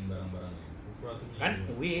 kan,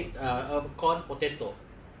 wheat, corn, potato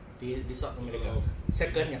di South America.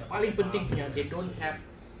 Second, yang paling penting punya, they don't have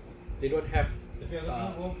Tapi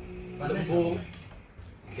aku tengok lembu,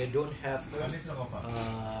 they don't have panis lah kau.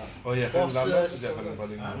 Oh yeah, kan lama horses. sejak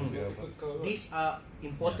paling yeah. These are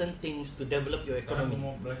important things to develop your Sekarang aku economy.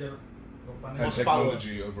 mau belajar panis. And Horsepower.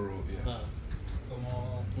 technology overall, yeah. Aku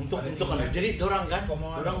mau Untuk jadi dorang kan,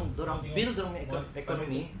 dorang build dorang punya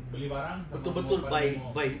ekonomi beli barang sama betul-betul mau by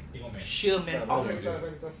mau tengok match. sheer manpower.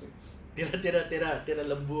 Yeah. Tidak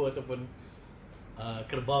lembu ataupun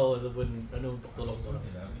kerbau ataupun untuk tolong orang.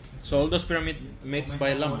 So all those pyramid made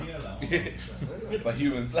by llama. By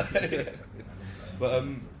humans. But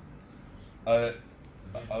I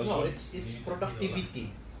was No, wondering- it's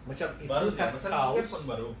productivity. Macam if Baru you have pasal cows phone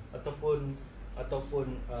baru. ataupun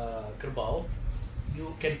kerbau, you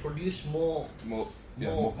can produce more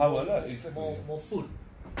more power lah, exactly.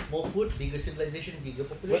 more food, bigger civilization, bigger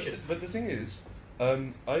population. But the thing is,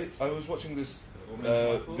 I was watching this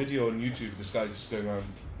video on YouTube. This guy just going around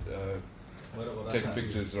taking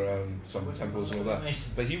pictures around some temples and all that.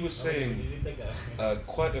 But he was saying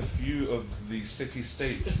quite a few of the city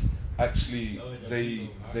states actually they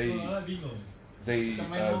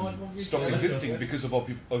stopped existing because of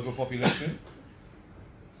overpopulation.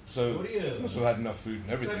 So they must have had enough food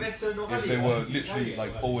and everything. If they were literally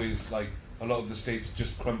like always like a lot of the states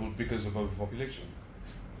just crumbled because of overpopulation.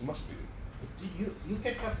 It must be. You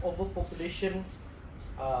can have overpopulation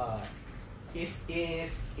if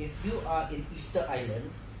you are in Easter Island,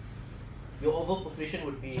 your overpopulation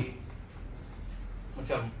would be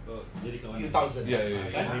macam few thousand.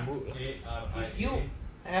 Yeah. Kan?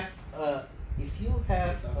 If you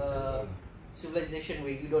have a civilization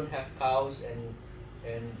where you don't have cows and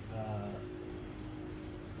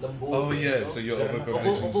lembu. Oh yeah, you know, so your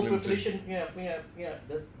overpopulation is limited. overpopulation, yeah.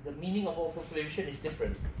 The meaning of overpopulation is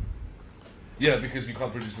different. Yeah, because you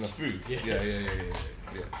can't produce enough food. Yeah. Yeah,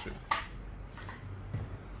 true.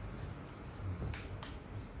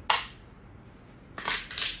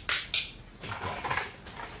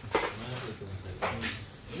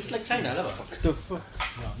 Just like China lah, Pak. What the fuck?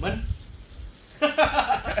 Man.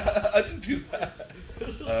 I didn't do that.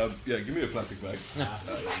 Yeah, give me a plastic bag.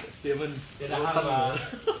 Dia men. Tidak harap.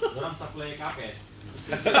 Orang supply kapet.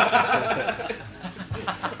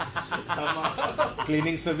 Tama.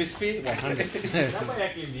 Cleaning service fee 100. Siapa ya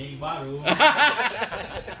cleaning baru?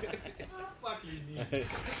 Apa cleaning?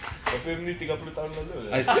 Kau film ni 30 tahun lalu.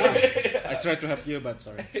 I tried to help you but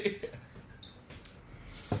sorry.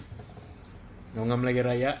 Ngam lagi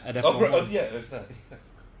raya ada Oh, promo. yeah, that's that.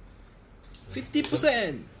 50%.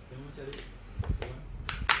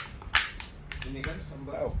 Ini kan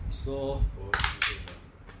hamba. Wow. So,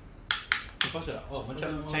 apa sudah? Oh,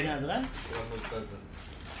 macam China tu kan?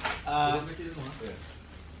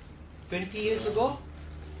 20 years ago,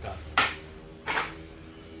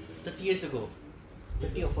 30 years ago,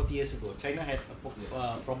 30 or 40 years ago, China had a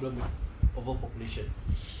problem with overpopulation.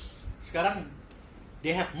 Sekarang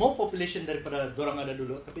they have more population daripada dorang ada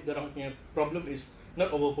dulu, tapi dorang punya problem is not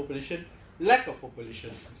overpopulation, lack of population.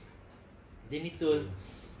 They need to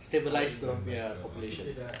stabilize dorang punya population.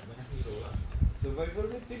 Tidak banyak hero lah. Survival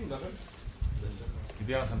ni tim dah kan?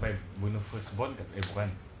 Dia sampai bunuh firstborn kan? Bukan.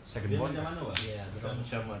 Dia Secondborn. macam mana Wak? Yeah, dorang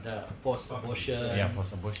macam ada forced abortion, Ya,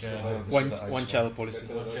 forced abortion. One child policy.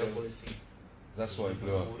 one-child policy. That's why it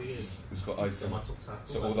blew up. It's got ice in it. Termasuk satu.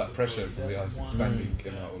 So all that pressure from the ice expanding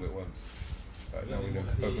came out all at once. Right, now we know.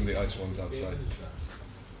 Open the ice ones outside.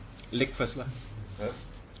 Lick first lah. Huh?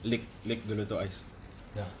 Lick dulu tu ice.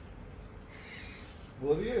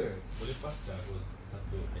 Warrior. Boleh pas dah aku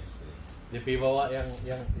satu extra. Dia pergi bawa yang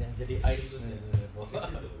jadi ice.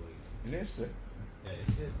 Ini es deh. Ya,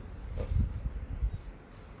 extra.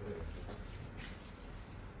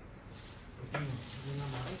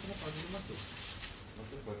 Kenapa belum masuk?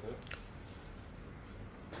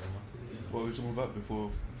 What were we talking about before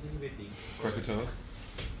Masih waiting. Krakatoa?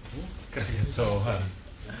 So,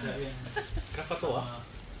 Krakatoa.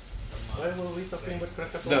 Why were we talking about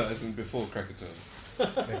Krakatoa? No, as in before Krakatoa.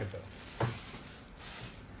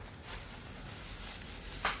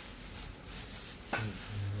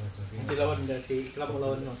 Nanti lawan si Kelab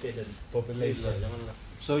lawan Sweden. population.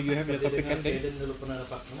 So you have your topic kan then? Sweden dulu pernah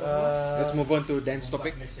dapat. Let's move on to dance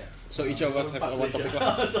topic. So each of us have one topic.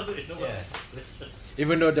 Sorry, no. Yeah.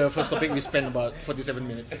 Even though the first topic we spent about 47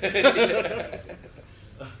 minutes.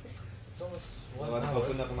 Lawan kau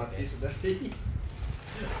pun nak mati sudah.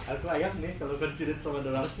 Aku ayam nih kalau consider sama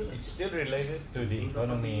dorang. It's still related to the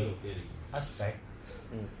economy aspect,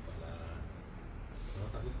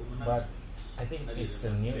 but I think it's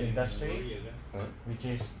a new industry, Huh? which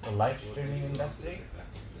is a live streaming industry.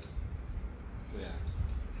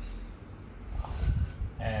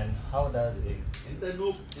 And how does it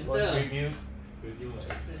contribute to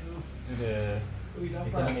the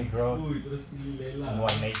economic growth in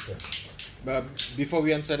one nation? But before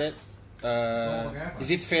we answer that,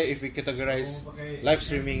 is it fair if we categorize live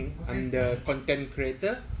streaming under content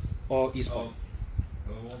creator or e-sport?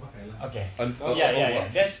 Okay. Oh, Yeah.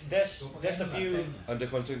 There's a few Under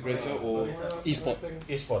content creator or E-sport.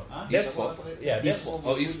 e-sport. e-sport? Yeah, there's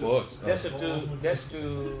Oh, esports. there's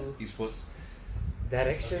two Esports.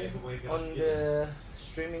 direction on the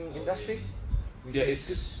streaming industry, which Yeah, it is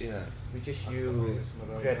could. Yeah. which is you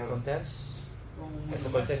create contents as a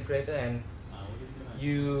content creator and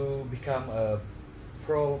you become a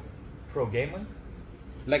pro gamer.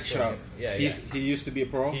 Like Shroud. Yeah, He used to be a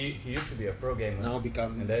pro, He used to be a pro gamer. now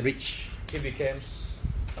become And then- rich. He becomes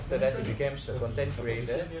after that he becomes a content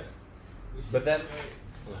creator. But then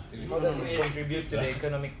how does it contribute to the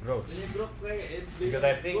economic growth? Because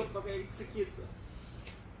I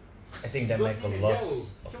think they make a lot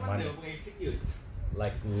of money.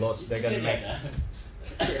 Like lots, they're gonna make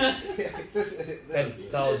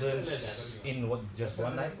 10,000 in just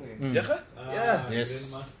one night. Ya kah? Yeah.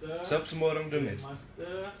 Yes. Sebab semua orang donate.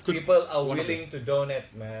 People are One of willing to donate,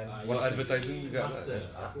 man. Well, advertising juga.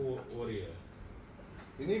 Aku warrior.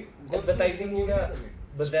 Ini Advertising juga,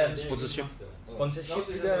 but then Sponsorship. sponsorship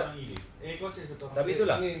juga. Kau sih satu. Tapi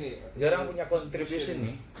itulah, Ini orang punya contribution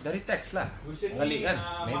nih dari tax lah. Kali kan,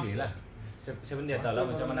 maybe lah. Sebenarnya tak tahu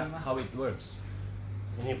macam mana how it works.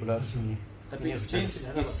 Ini bulan sini. Tapi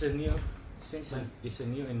since it's a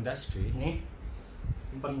new industry, Ini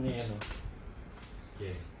simpan ni ano.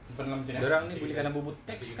 Okay. Simpan dalam sini. orang ni boleh kena bubut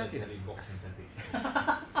tax kan tidak? Box yang cantik.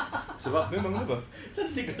 Sebab Memang apa?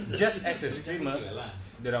 just as a streamer,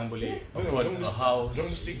 orang boleh Memang afford orang a house. Orang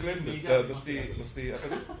mesti claim mesti apa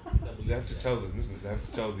tu? They have to tell them, isn't it? They have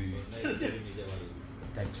to tell the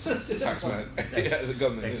Tax. taxman, yeah, the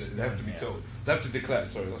government. Tax Isn't it? They have to be man, told. They have to declare.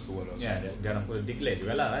 Sorry, that's the word I was. Ya, dia orang perlu declare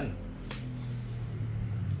juga lah kan.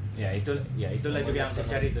 Itulah juga yang saya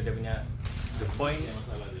cari tu dia punya the point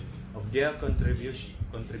of their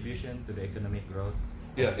contribution to the economic growth.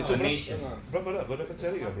 Yeah, itu Donation. berapa kau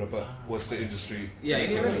cari ya? Berapa? What's the industry? Ya,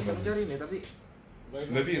 ini lagi saya mencari ni tapi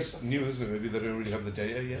Maybe it's new, isn't it? Maybe they don't really have the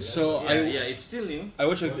data yet. So it's still new. I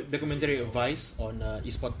watched a documentary of Vice on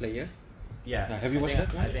esport player. Yeah. Have you watched that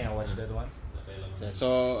one? I think I watched that one.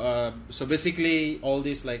 So basically all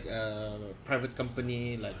these like private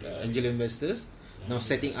company like angel investors now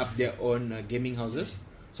setting up their own gaming houses.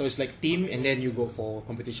 So it's like team and then you go for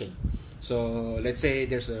competition. So let's say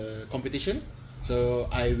there's a competition. So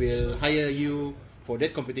I will hire you for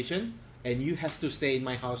that competition and you have to stay in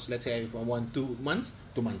my house. Let's say for 2 months,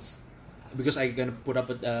 because I gonna put up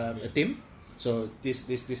a team. So this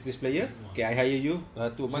player, okay, I hire you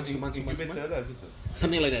 2 months, Incubator lah gitu.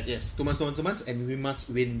 something like that. Yes, 2 months, and we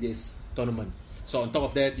must win this tournament. So on top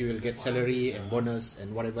of that, you will get salary and bonus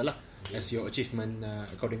and whatever lah as your achievement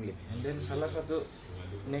accordingly. And then salah satu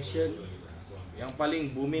nation yang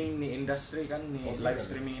paling booming ni industri kan ni live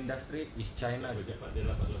streaming industry is China juga.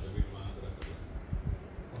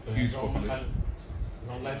 Huge population.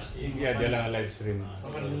 Ya, dia lah live stream.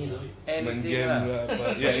 Main Anything game lah. lah apa.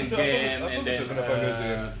 Ya itu Game apa and then betul kena panggil tu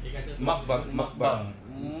yang mukbang.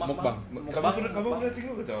 Kamu pernah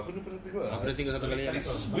tengok ke tak? Aku pernah tengok. Aku dah tinggal satu kali ya.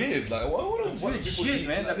 It's weird like what Weird people shit eat?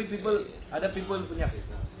 man, tapi ada people punya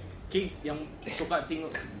kink yang suka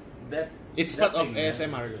tengok that. It's that part of thing, man.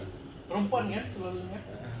 ASMR juga. Perempuan kan selalunya.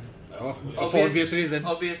 For obvious reason.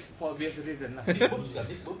 For obvious reason lah.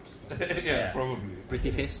 Yeah, probably.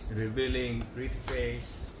 Pretty face. Revealing pretty face.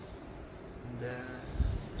 And,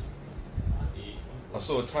 I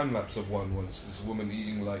saw a time lapse of one once. This woman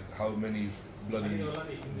eating like how many bloody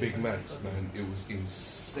Big Macs, man. It was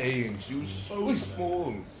insane. She was so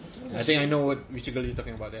small. I think I know which girl you're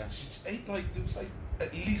talking about. Yeah, She ate like it was like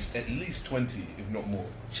at least 20, if not more.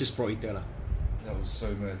 she's pro eater lah. That was so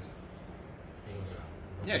mad.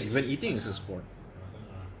 Yeah, even eating is a sport.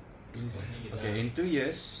 okay, in 2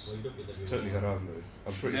 years, It's totally haram though.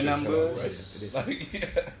 I'm pretty The sure numbers- it's haram, right? Like,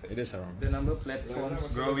 yeah. It is around. the number of platforms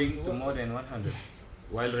growing to more than 100,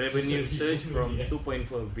 while revenue surged from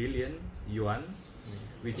 2.4 billion yuan,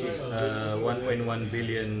 which is 1.1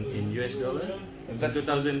 billion in US dollar, in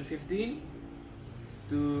 2015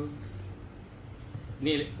 to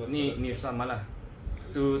ni sama lah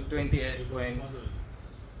to 20.8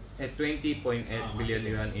 billion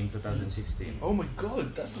yuan in 2016. Oh my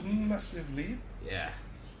god, that's a massive leap. Yeah,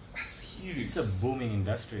 That's huge. it's a booming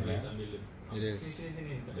industry, man. It is.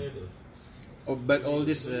 Sini. Oh, but all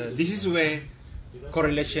this is where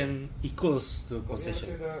correlation equals to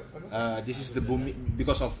causation. This is the boom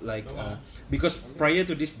because of like because prior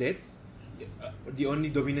to this date, the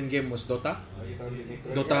only dominant game was Dota.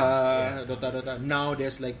 Now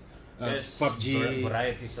there's like There's PUBG.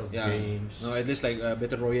 varieties of Yeah, games. no, at least like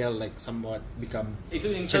Battle Royale like somewhat become Itu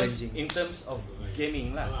challenging. in terms of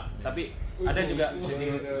gaming lah. Tapi ada juga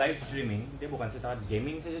setting live streaming, dia bukan setakat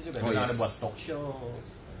gaming saja juga. Oh, Dia yes. ada buat talk show,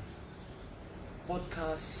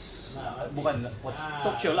 podcast, bukan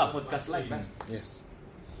talk show lah, podcast live kan. Yes,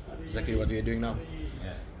 exactly what we are doing now.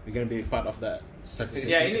 Yeah. We're gonna be part of that statistic.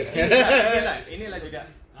 Ya, inilah juga.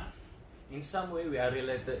 In some way we are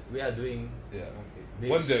related, we are doing Yeah. this.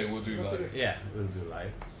 One day we'll do live. Yeah, we'll do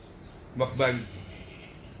live. Mukbang.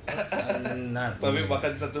 Nah, Tapi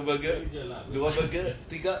makan satu burger, 2 burger,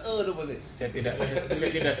 3 dah boleh. saya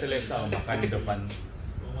tidak selesa makan di depan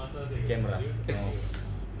kamera.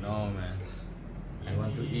 No man. I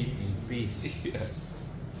want to eat in peace. Yeah.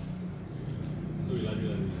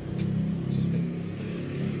 Interesting.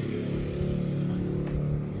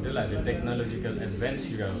 Itulah the technological advance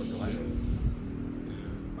juga kan.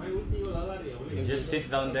 You just sit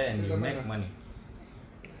down there and you make money.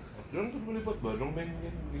 Diorang tu boleh buat barang main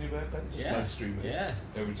gini banyak kan? Just Yeah. live stream it Yeah.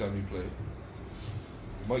 every time you play.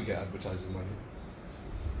 You might get advertising money.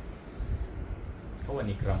 Kawan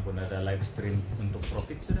Ikram pun ada live stream untuk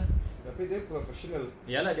profit sudah. Tapi dia profesional.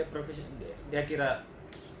 Iyalah dia profesional. Dia kira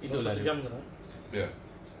itulah dia. Yeah.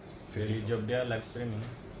 Daily job dia live streaming.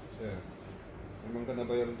 Ya. Memang kena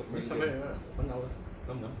bayar untuk main game.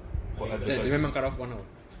 What Yeah, advertising? they memang cut off 1 hour.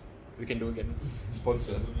 We can do again.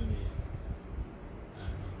 Sponsor.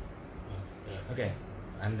 Okay,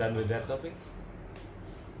 I'm done with that topic.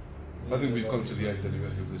 I think we've come to the end anyway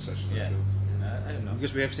of this session. Yeah. I feel. I don't know.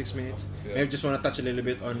 Because we have 6 minutes. Yeah. I just want to touch a little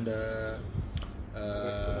bit on the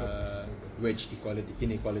wage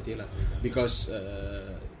inequality lah. Because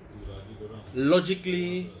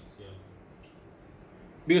logically,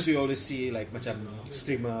 because we always see like macam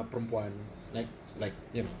streamer perempuan like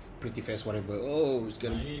you know pretty face whatever. Oh, it's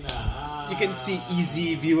gonna. You can see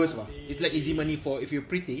easy viewers lah. It's like easy money for if you're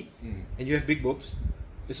pretty and you have big boobs.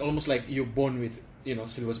 It's almost like you're born with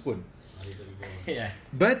silver spoon. Yeah.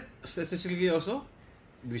 But statistically also,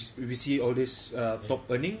 we see all this top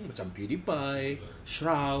earning macam PewDiePie,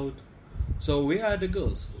 Shroud. So where are the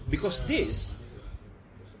girls? Because this,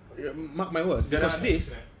 mark my words, because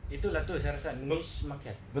this. Itulah tu saya rasa niche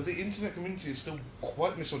market. But the internet community is still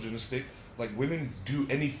quite misogynistic. Like, women do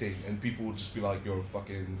anything and people will just be like, you're a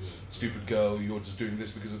fucking stupid girl, you're just doing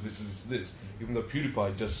this because of this and this and this. Even though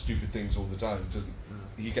PewDiePie does stupid things all the time,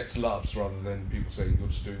 he gets laughs rather than people saying you're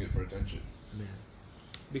just doing it for attention.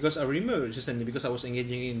 Because I remember recently, because I was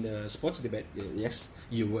engaging in the sports debate. Yes,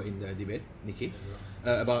 you were in the debate, Nikki,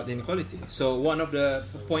 about inequality. So one of the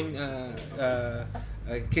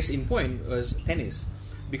case in point was tennis.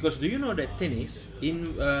 Because do you know that tennis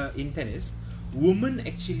in tennis, women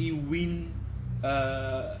actually win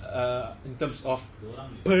in terms of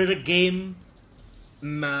per game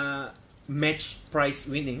match prize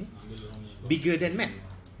winning bigger than men,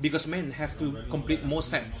 because men have to complete more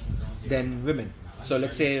sets than women. So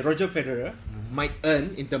let's say Roger Federer might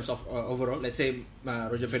earn in terms of overall. Let's say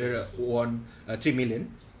Roger Federer won $3 million,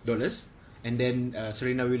 and then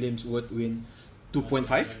Serena Williams would win 2.5.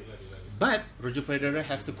 But Roger Federer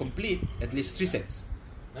have to complete at least 3 sets.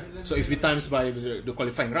 So if we times by the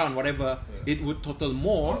qualifying round, whatever, it would total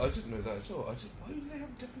more. Oh, I didn't know that at all. Why do they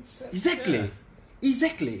have different sets?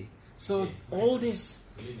 Exactly. So all this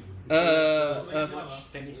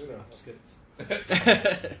Tennis skirts.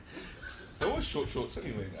 They're always shorts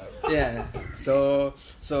anyway now. yeah. So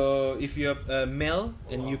if you're a male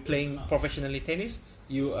and you're playing professionally tennis,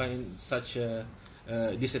 you are in such a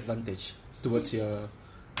disadvantage towards your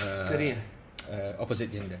Career.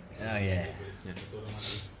 Opposite gender. Oh yeah.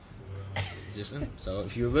 So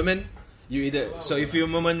if you're a woman, if you're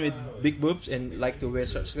a woman with big boobs and like to wear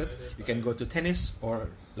short skirts, you can go to tennis or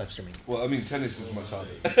live streaming. Well, I mean, tennis is much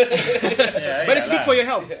harder. But it's good for your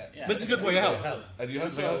health. Yeah. But it's good for your health. And you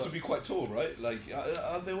also have to be quite tall, right? Like,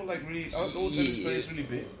 are they all like really? Aren't all tennis players really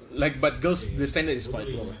big? Like, but girls, the standard is quite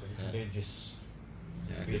low. They just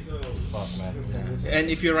fuck, man. And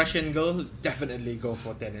if you're a Russian girl, definitely go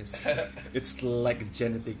for tennis. It's like a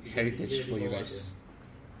genetic heritage for you guys.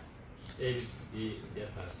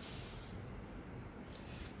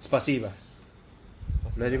 Спасибо.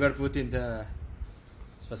 Vladimir Putin,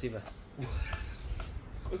 спасибо.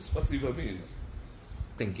 What's spasiba mean?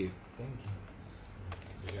 Thank you.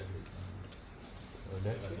 So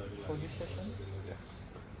that's it for this session.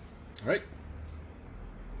 Alright.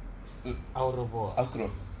 Au revoir. Outro.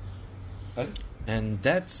 Huh? And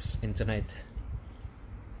that's internet.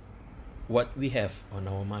 What we have on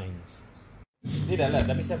our minds. Tidak lah,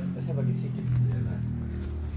 tapi saya bagi sikit